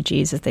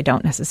refugees is they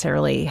don't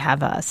necessarily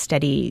have a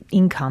steady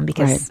income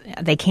because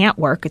they can't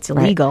work. It's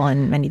illegal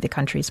in many of the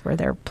countries where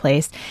they're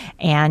placed.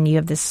 And you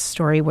have this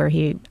story where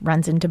he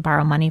runs in to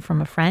borrow money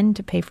from a friend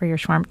to pay for your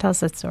shawarma. Tell us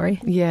that story.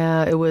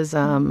 Yeah, it was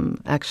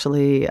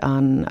actually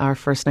on our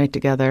first night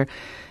together.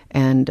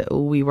 And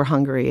we were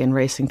hungry and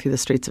racing through the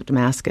streets of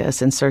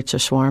Damascus in search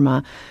of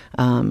shawarma,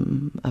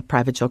 a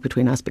private joke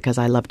between us because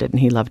I loved it and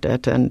he loved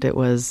it. And it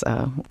was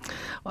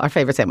our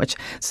favorite sandwich.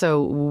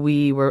 So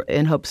we were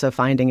in hopes of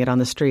finding it on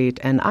the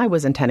street. And I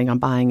was intending on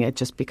buying it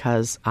just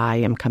because I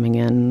am coming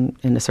in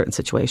a certain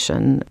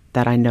situation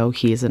that I know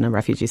he's in a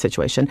refugee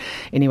situation.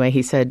 Anyway,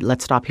 he said,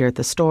 let's stop here at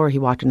the store. He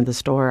walked into the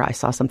store. I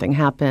saw something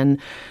happen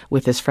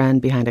with his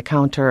friend behind a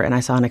counter, and I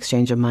saw an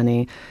exchange of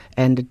money.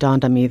 And it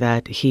dawned on me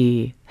that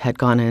he had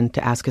gone in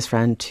to ask his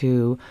friend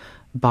to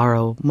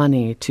borrow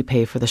money to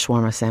pay for the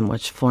shawarma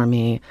sandwich for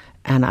me.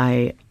 And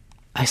I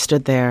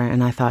stood there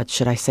and I thought,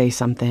 should I say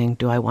something?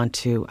 Do I want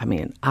to? I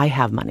mean, I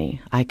have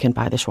money. I can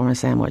buy the shawarma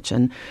sandwich.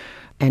 And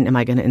am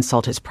I going to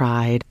insult his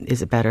pride?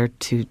 Is it better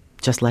to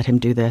just let him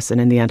do this?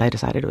 And in the end, I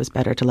decided it was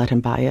better to let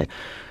him buy it.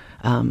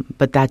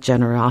 But that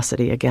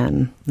generosity,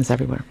 again, is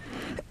everywhere.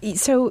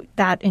 So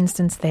that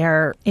instance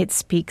there, it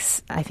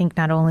speaks, I think,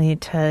 not only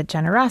to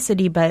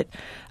generosity, but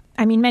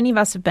I mean, many of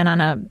us have been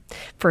on a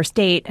first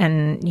date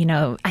and,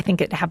 I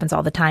think it happens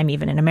all the time,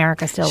 even in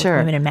America still, with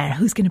women and men.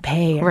 Who's going to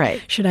pay? Or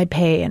should I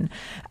pay? And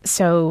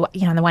so,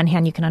 on the one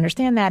hand, you can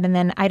understand that. And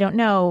then I don't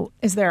know,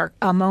 is there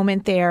a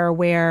moment there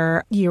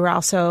where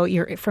you're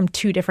from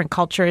two different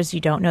cultures, you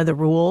don't know the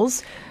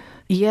rules?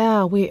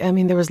 Yeah,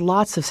 there was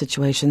lots of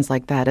situations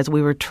like that as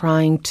we were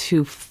trying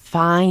to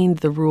find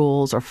the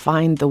rules or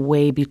find the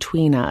way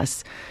between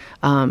us.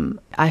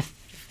 I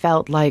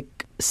felt like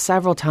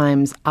several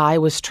times I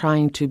was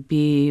trying to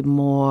be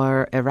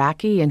more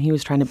Iraqi and he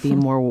was trying to be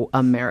more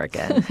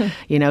American.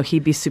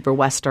 He'd be super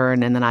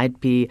Western and then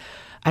I'd be,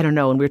 I don't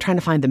know, and we were trying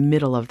to find the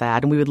middle of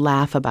that and we would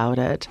laugh about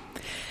it.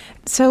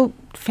 So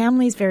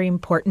family is very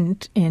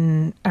important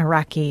in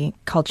Iraqi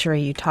culture.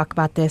 You talk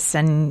about this,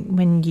 and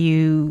when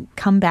you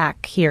come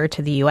back here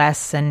to the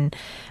U.S. and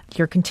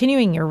you're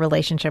continuing your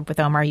relationship with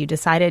Omar, you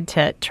decided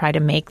to try to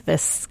make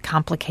this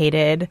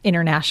complicated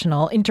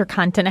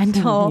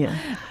intercontinental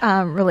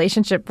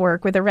relationship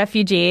work with a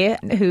refugee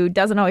who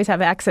doesn't always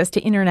have access to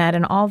internet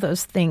and all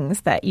those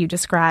things that you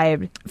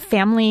described.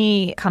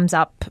 Family comes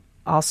up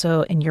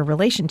also in your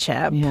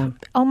relationship. Yeah.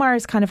 Omar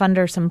is kind of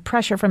under some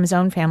pressure from his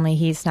own family.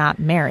 He's not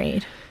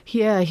married.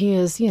 Yeah, he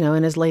is,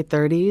 in his late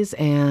 30s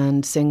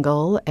and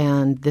single,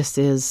 and this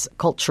is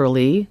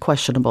culturally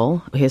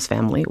questionable. His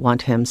family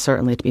want him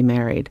certainly to be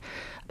married.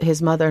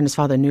 His mother and his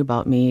father knew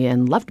about me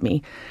and loved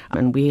me,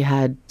 and we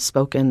had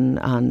spoken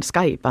on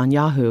Skype, on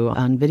Yahoo,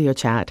 on video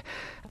chat,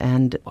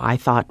 and I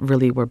thought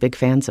really were big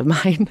fans of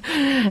mine.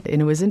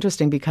 And it was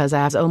interesting because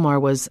as Omar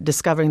was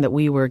discovering that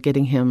we were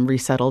getting him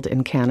resettled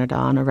in Canada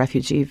on a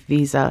refugee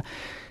visa,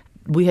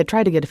 we had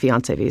tried to get a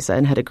fiancé visa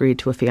and had agreed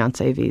to a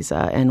fiancé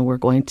visa, and we're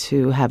going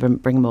to have him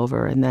bring him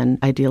over and then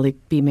ideally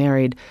be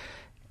married.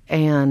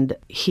 And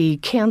he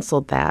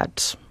canceled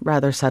that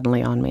rather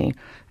suddenly on me.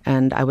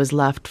 And I was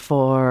left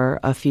for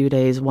a few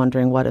days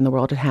wondering what in the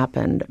world had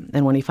happened.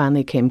 And when he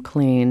finally came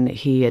clean,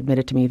 he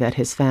admitted to me that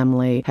his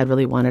family had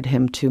really wanted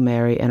him to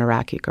marry an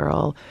Iraqi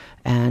girl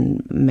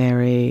and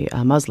marry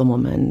a Muslim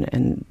woman.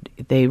 And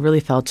they really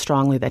felt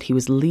strongly that he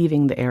was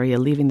leaving the area,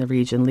 leaving the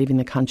region, leaving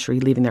the country,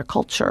 leaving their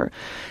culture.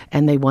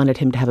 And they wanted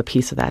him to have a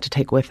piece of that to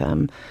take with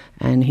him.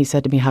 And he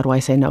said to me, how do I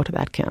say no to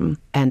that, Kim?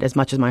 And as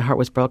much as my heart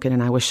was broken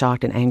and I was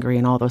shocked and angry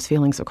and all those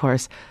feelings, of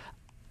course,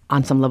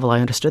 on some level, I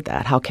understood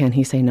that. How can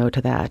he say no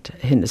to that?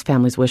 His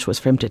family's wish was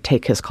for him to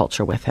take his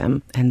culture with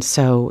him. And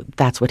so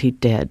that's what he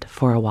did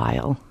for a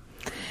while.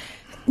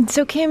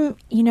 So, Kim,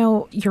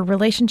 your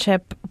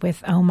relationship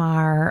with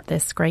Omar,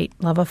 this great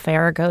love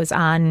affair, goes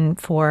on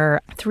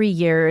for 3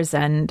 years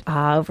and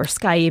over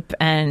Skype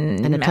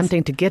and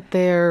attempting to get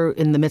there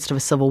in the midst of a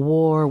civil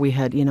war. We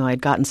had,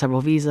 I'd gotten several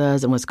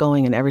visas and was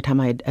going, and every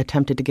time I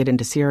attempted to get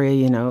into Syria,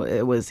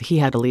 he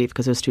had to leave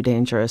because it was too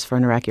dangerous for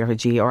an Iraqi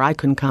refugee, or I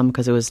couldn't come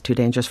because it was too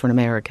dangerous for an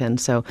American.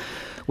 So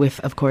with,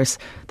 of course,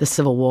 the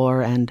civil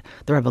war and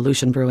the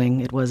revolution brewing,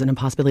 it was an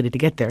impossibility to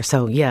get there.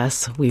 So,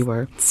 yes, we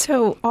were.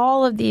 So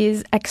all of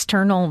these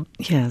external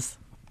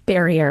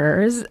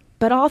barriers,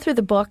 but all through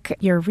the book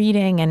you're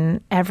reading,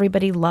 and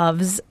everybody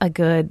loves a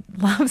good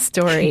love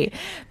story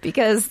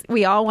because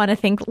we all want to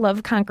think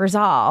love conquers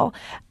all.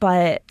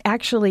 But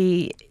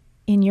actually,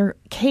 in your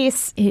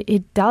case,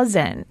 it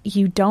doesn't.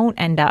 You don't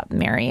end up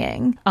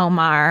marrying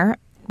Omar.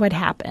 What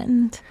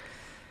happened?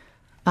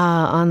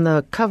 On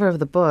the cover of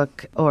the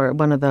book, or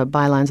one of the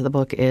bylines of the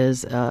book,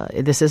 is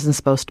this isn't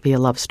supposed to be a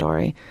love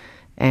story.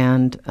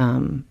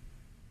 And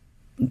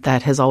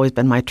that has always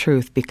been my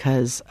truth,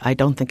 because I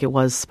don't think it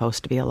was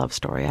supposed to be a love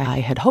story.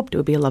 I had hoped it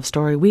would be a love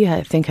story. We,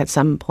 I think, at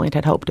some point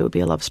had hoped it would be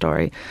a love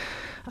story,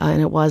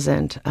 and it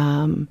wasn't.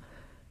 I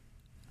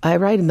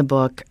write in the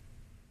book,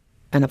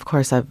 and of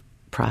course I've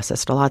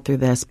processed a lot through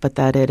this, but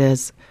that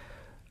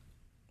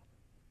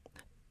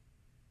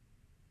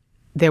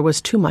there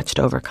was too much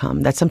to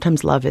overcome, that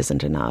sometimes love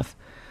isn't enough.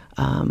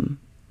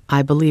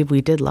 I believe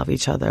we did love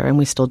each other, and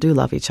we still do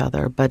love each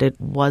other, but it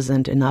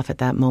wasn't enough at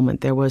that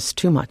moment. There was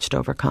too much to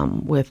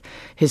overcome with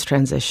his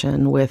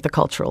transition, with the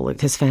cultural,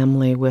 with his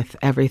family, with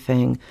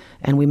everything.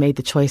 And we made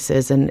the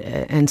choices,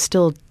 and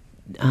still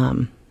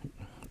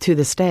to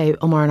this day,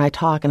 Omar and I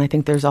talk, and I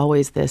think there's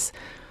always this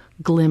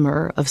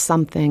glimmer of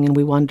something, and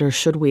we wonder,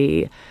 should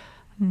we?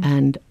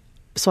 And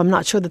so I'm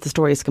not sure that the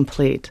story is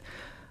complete,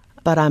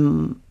 but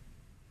I'm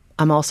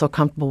also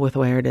comfortable with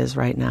where it is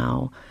right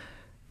now.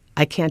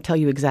 I can't tell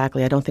you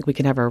exactly. I don't think we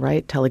can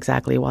ever tell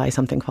exactly why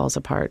something falls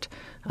apart,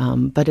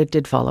 but it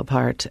did fall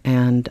apart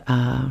and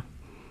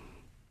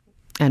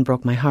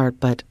broke my heart.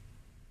 But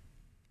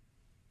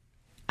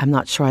I'm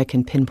not sure I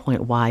can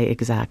pinpoint why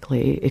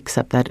exactly,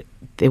 except that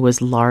it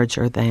was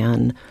larger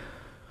than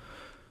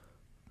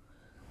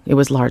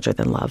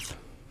love.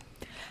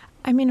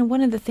 I mean, one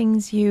of the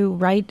things you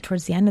write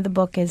towards the end of the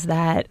book is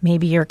that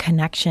maybe your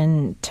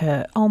connection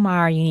to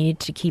Omar, you need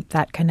to keep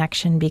that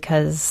connection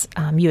because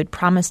you had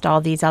promised all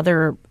these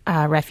other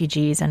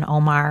refugees, and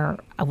Omar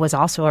was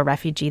also a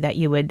refugee, that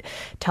you would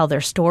tell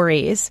their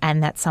stories,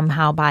 and that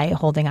somehow by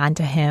holding on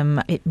to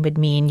him, it would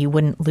mean you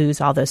wouldn't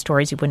lose all those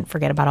stories, you wouldn't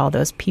forget about all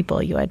those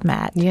people you had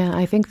met. Yeah,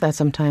 I think that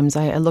sometimes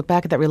I look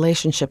back at that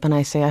relationship and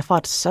I say, I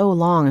fought so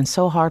long and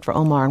so hard for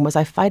Omar, and was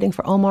I fighting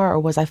for Omar, or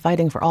was I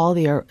fighting for all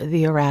the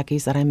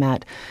Iraqis that I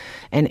met?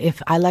 And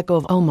if I let go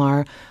of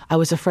Omar, I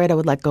was afraid I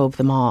would let go of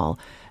them all.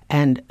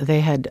 And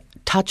they had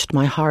touched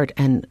my heart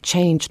and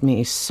changed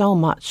me so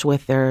much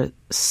with their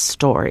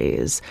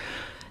stories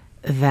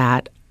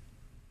that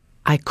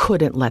I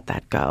couldn't let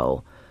that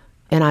go.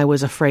 And I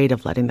was afraid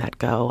of letting that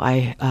go.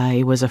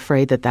 I was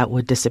afraid that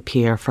would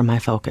disappear from my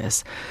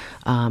focus.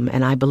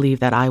 And I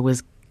believe that I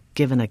was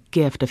given a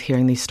gift of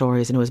hearing these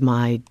stories, and it was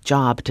my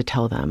job to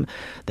tell them,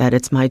 that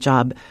it's my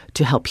job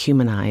to help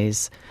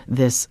humanize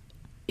this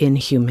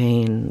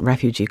inhumane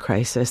refugee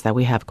crisis that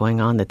we have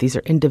going on, that these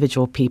are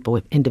individual people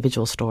with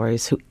individual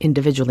stories who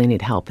individually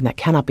need help, and that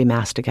cannot be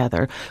massed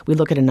together. We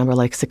look at a number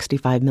like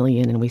 65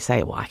 million and we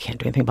say, well, I can't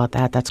do anything about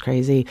that. That's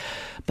crazy.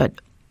 But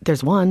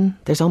there's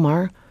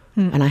Omar,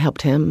 and I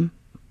helped him,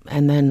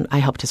 and then I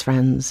helped his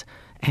friends.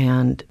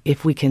 And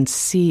if we can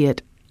see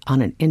it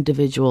on an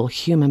individual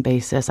human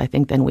basis, I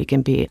think then we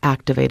can be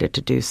activated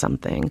to do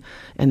something.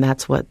 And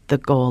that's what the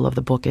goal of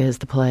the book is,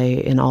 to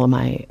play in all of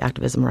my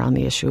activism around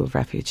the issue of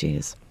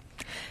refugees.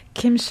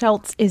 Kim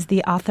Schultz is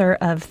the author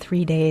of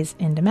 3 Days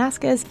in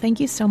Damascus. Thank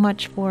you so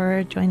much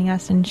for joining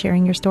us and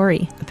sharing your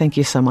story. Thank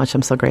you so much.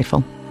 I'm so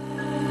grateful.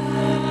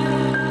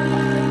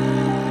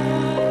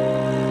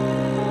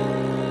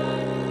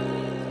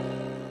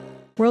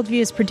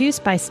 Worldview is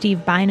produced by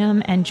Steve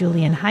Bynum and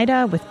Julian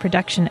Haida, with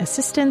production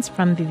assistance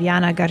from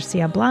Viviana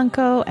Garcia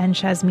Blanco and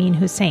Shazmin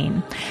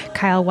Hussein.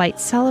 Kyle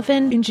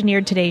White-Sullivan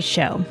engineered today's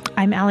show.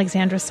 I'm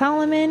Alexandra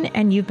Solomon,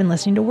 and you've been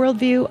listening to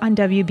Worldview on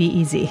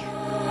WBEZ.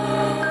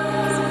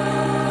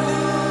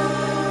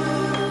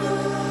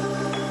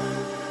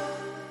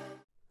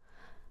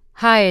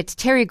 Hi, it's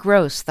Terry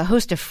Gross, the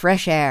host of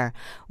Fresh Air.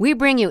 We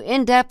bring you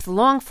in-depth,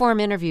 long-form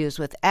interviews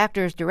with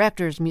actors,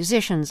 directors,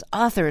 musicians,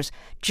 authors,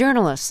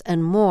 journalists,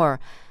 and more.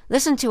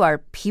 Listen to our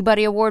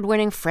Peabody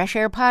Award-winning Fresh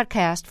Air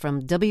podcast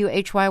from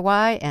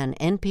WHYY and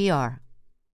NPR.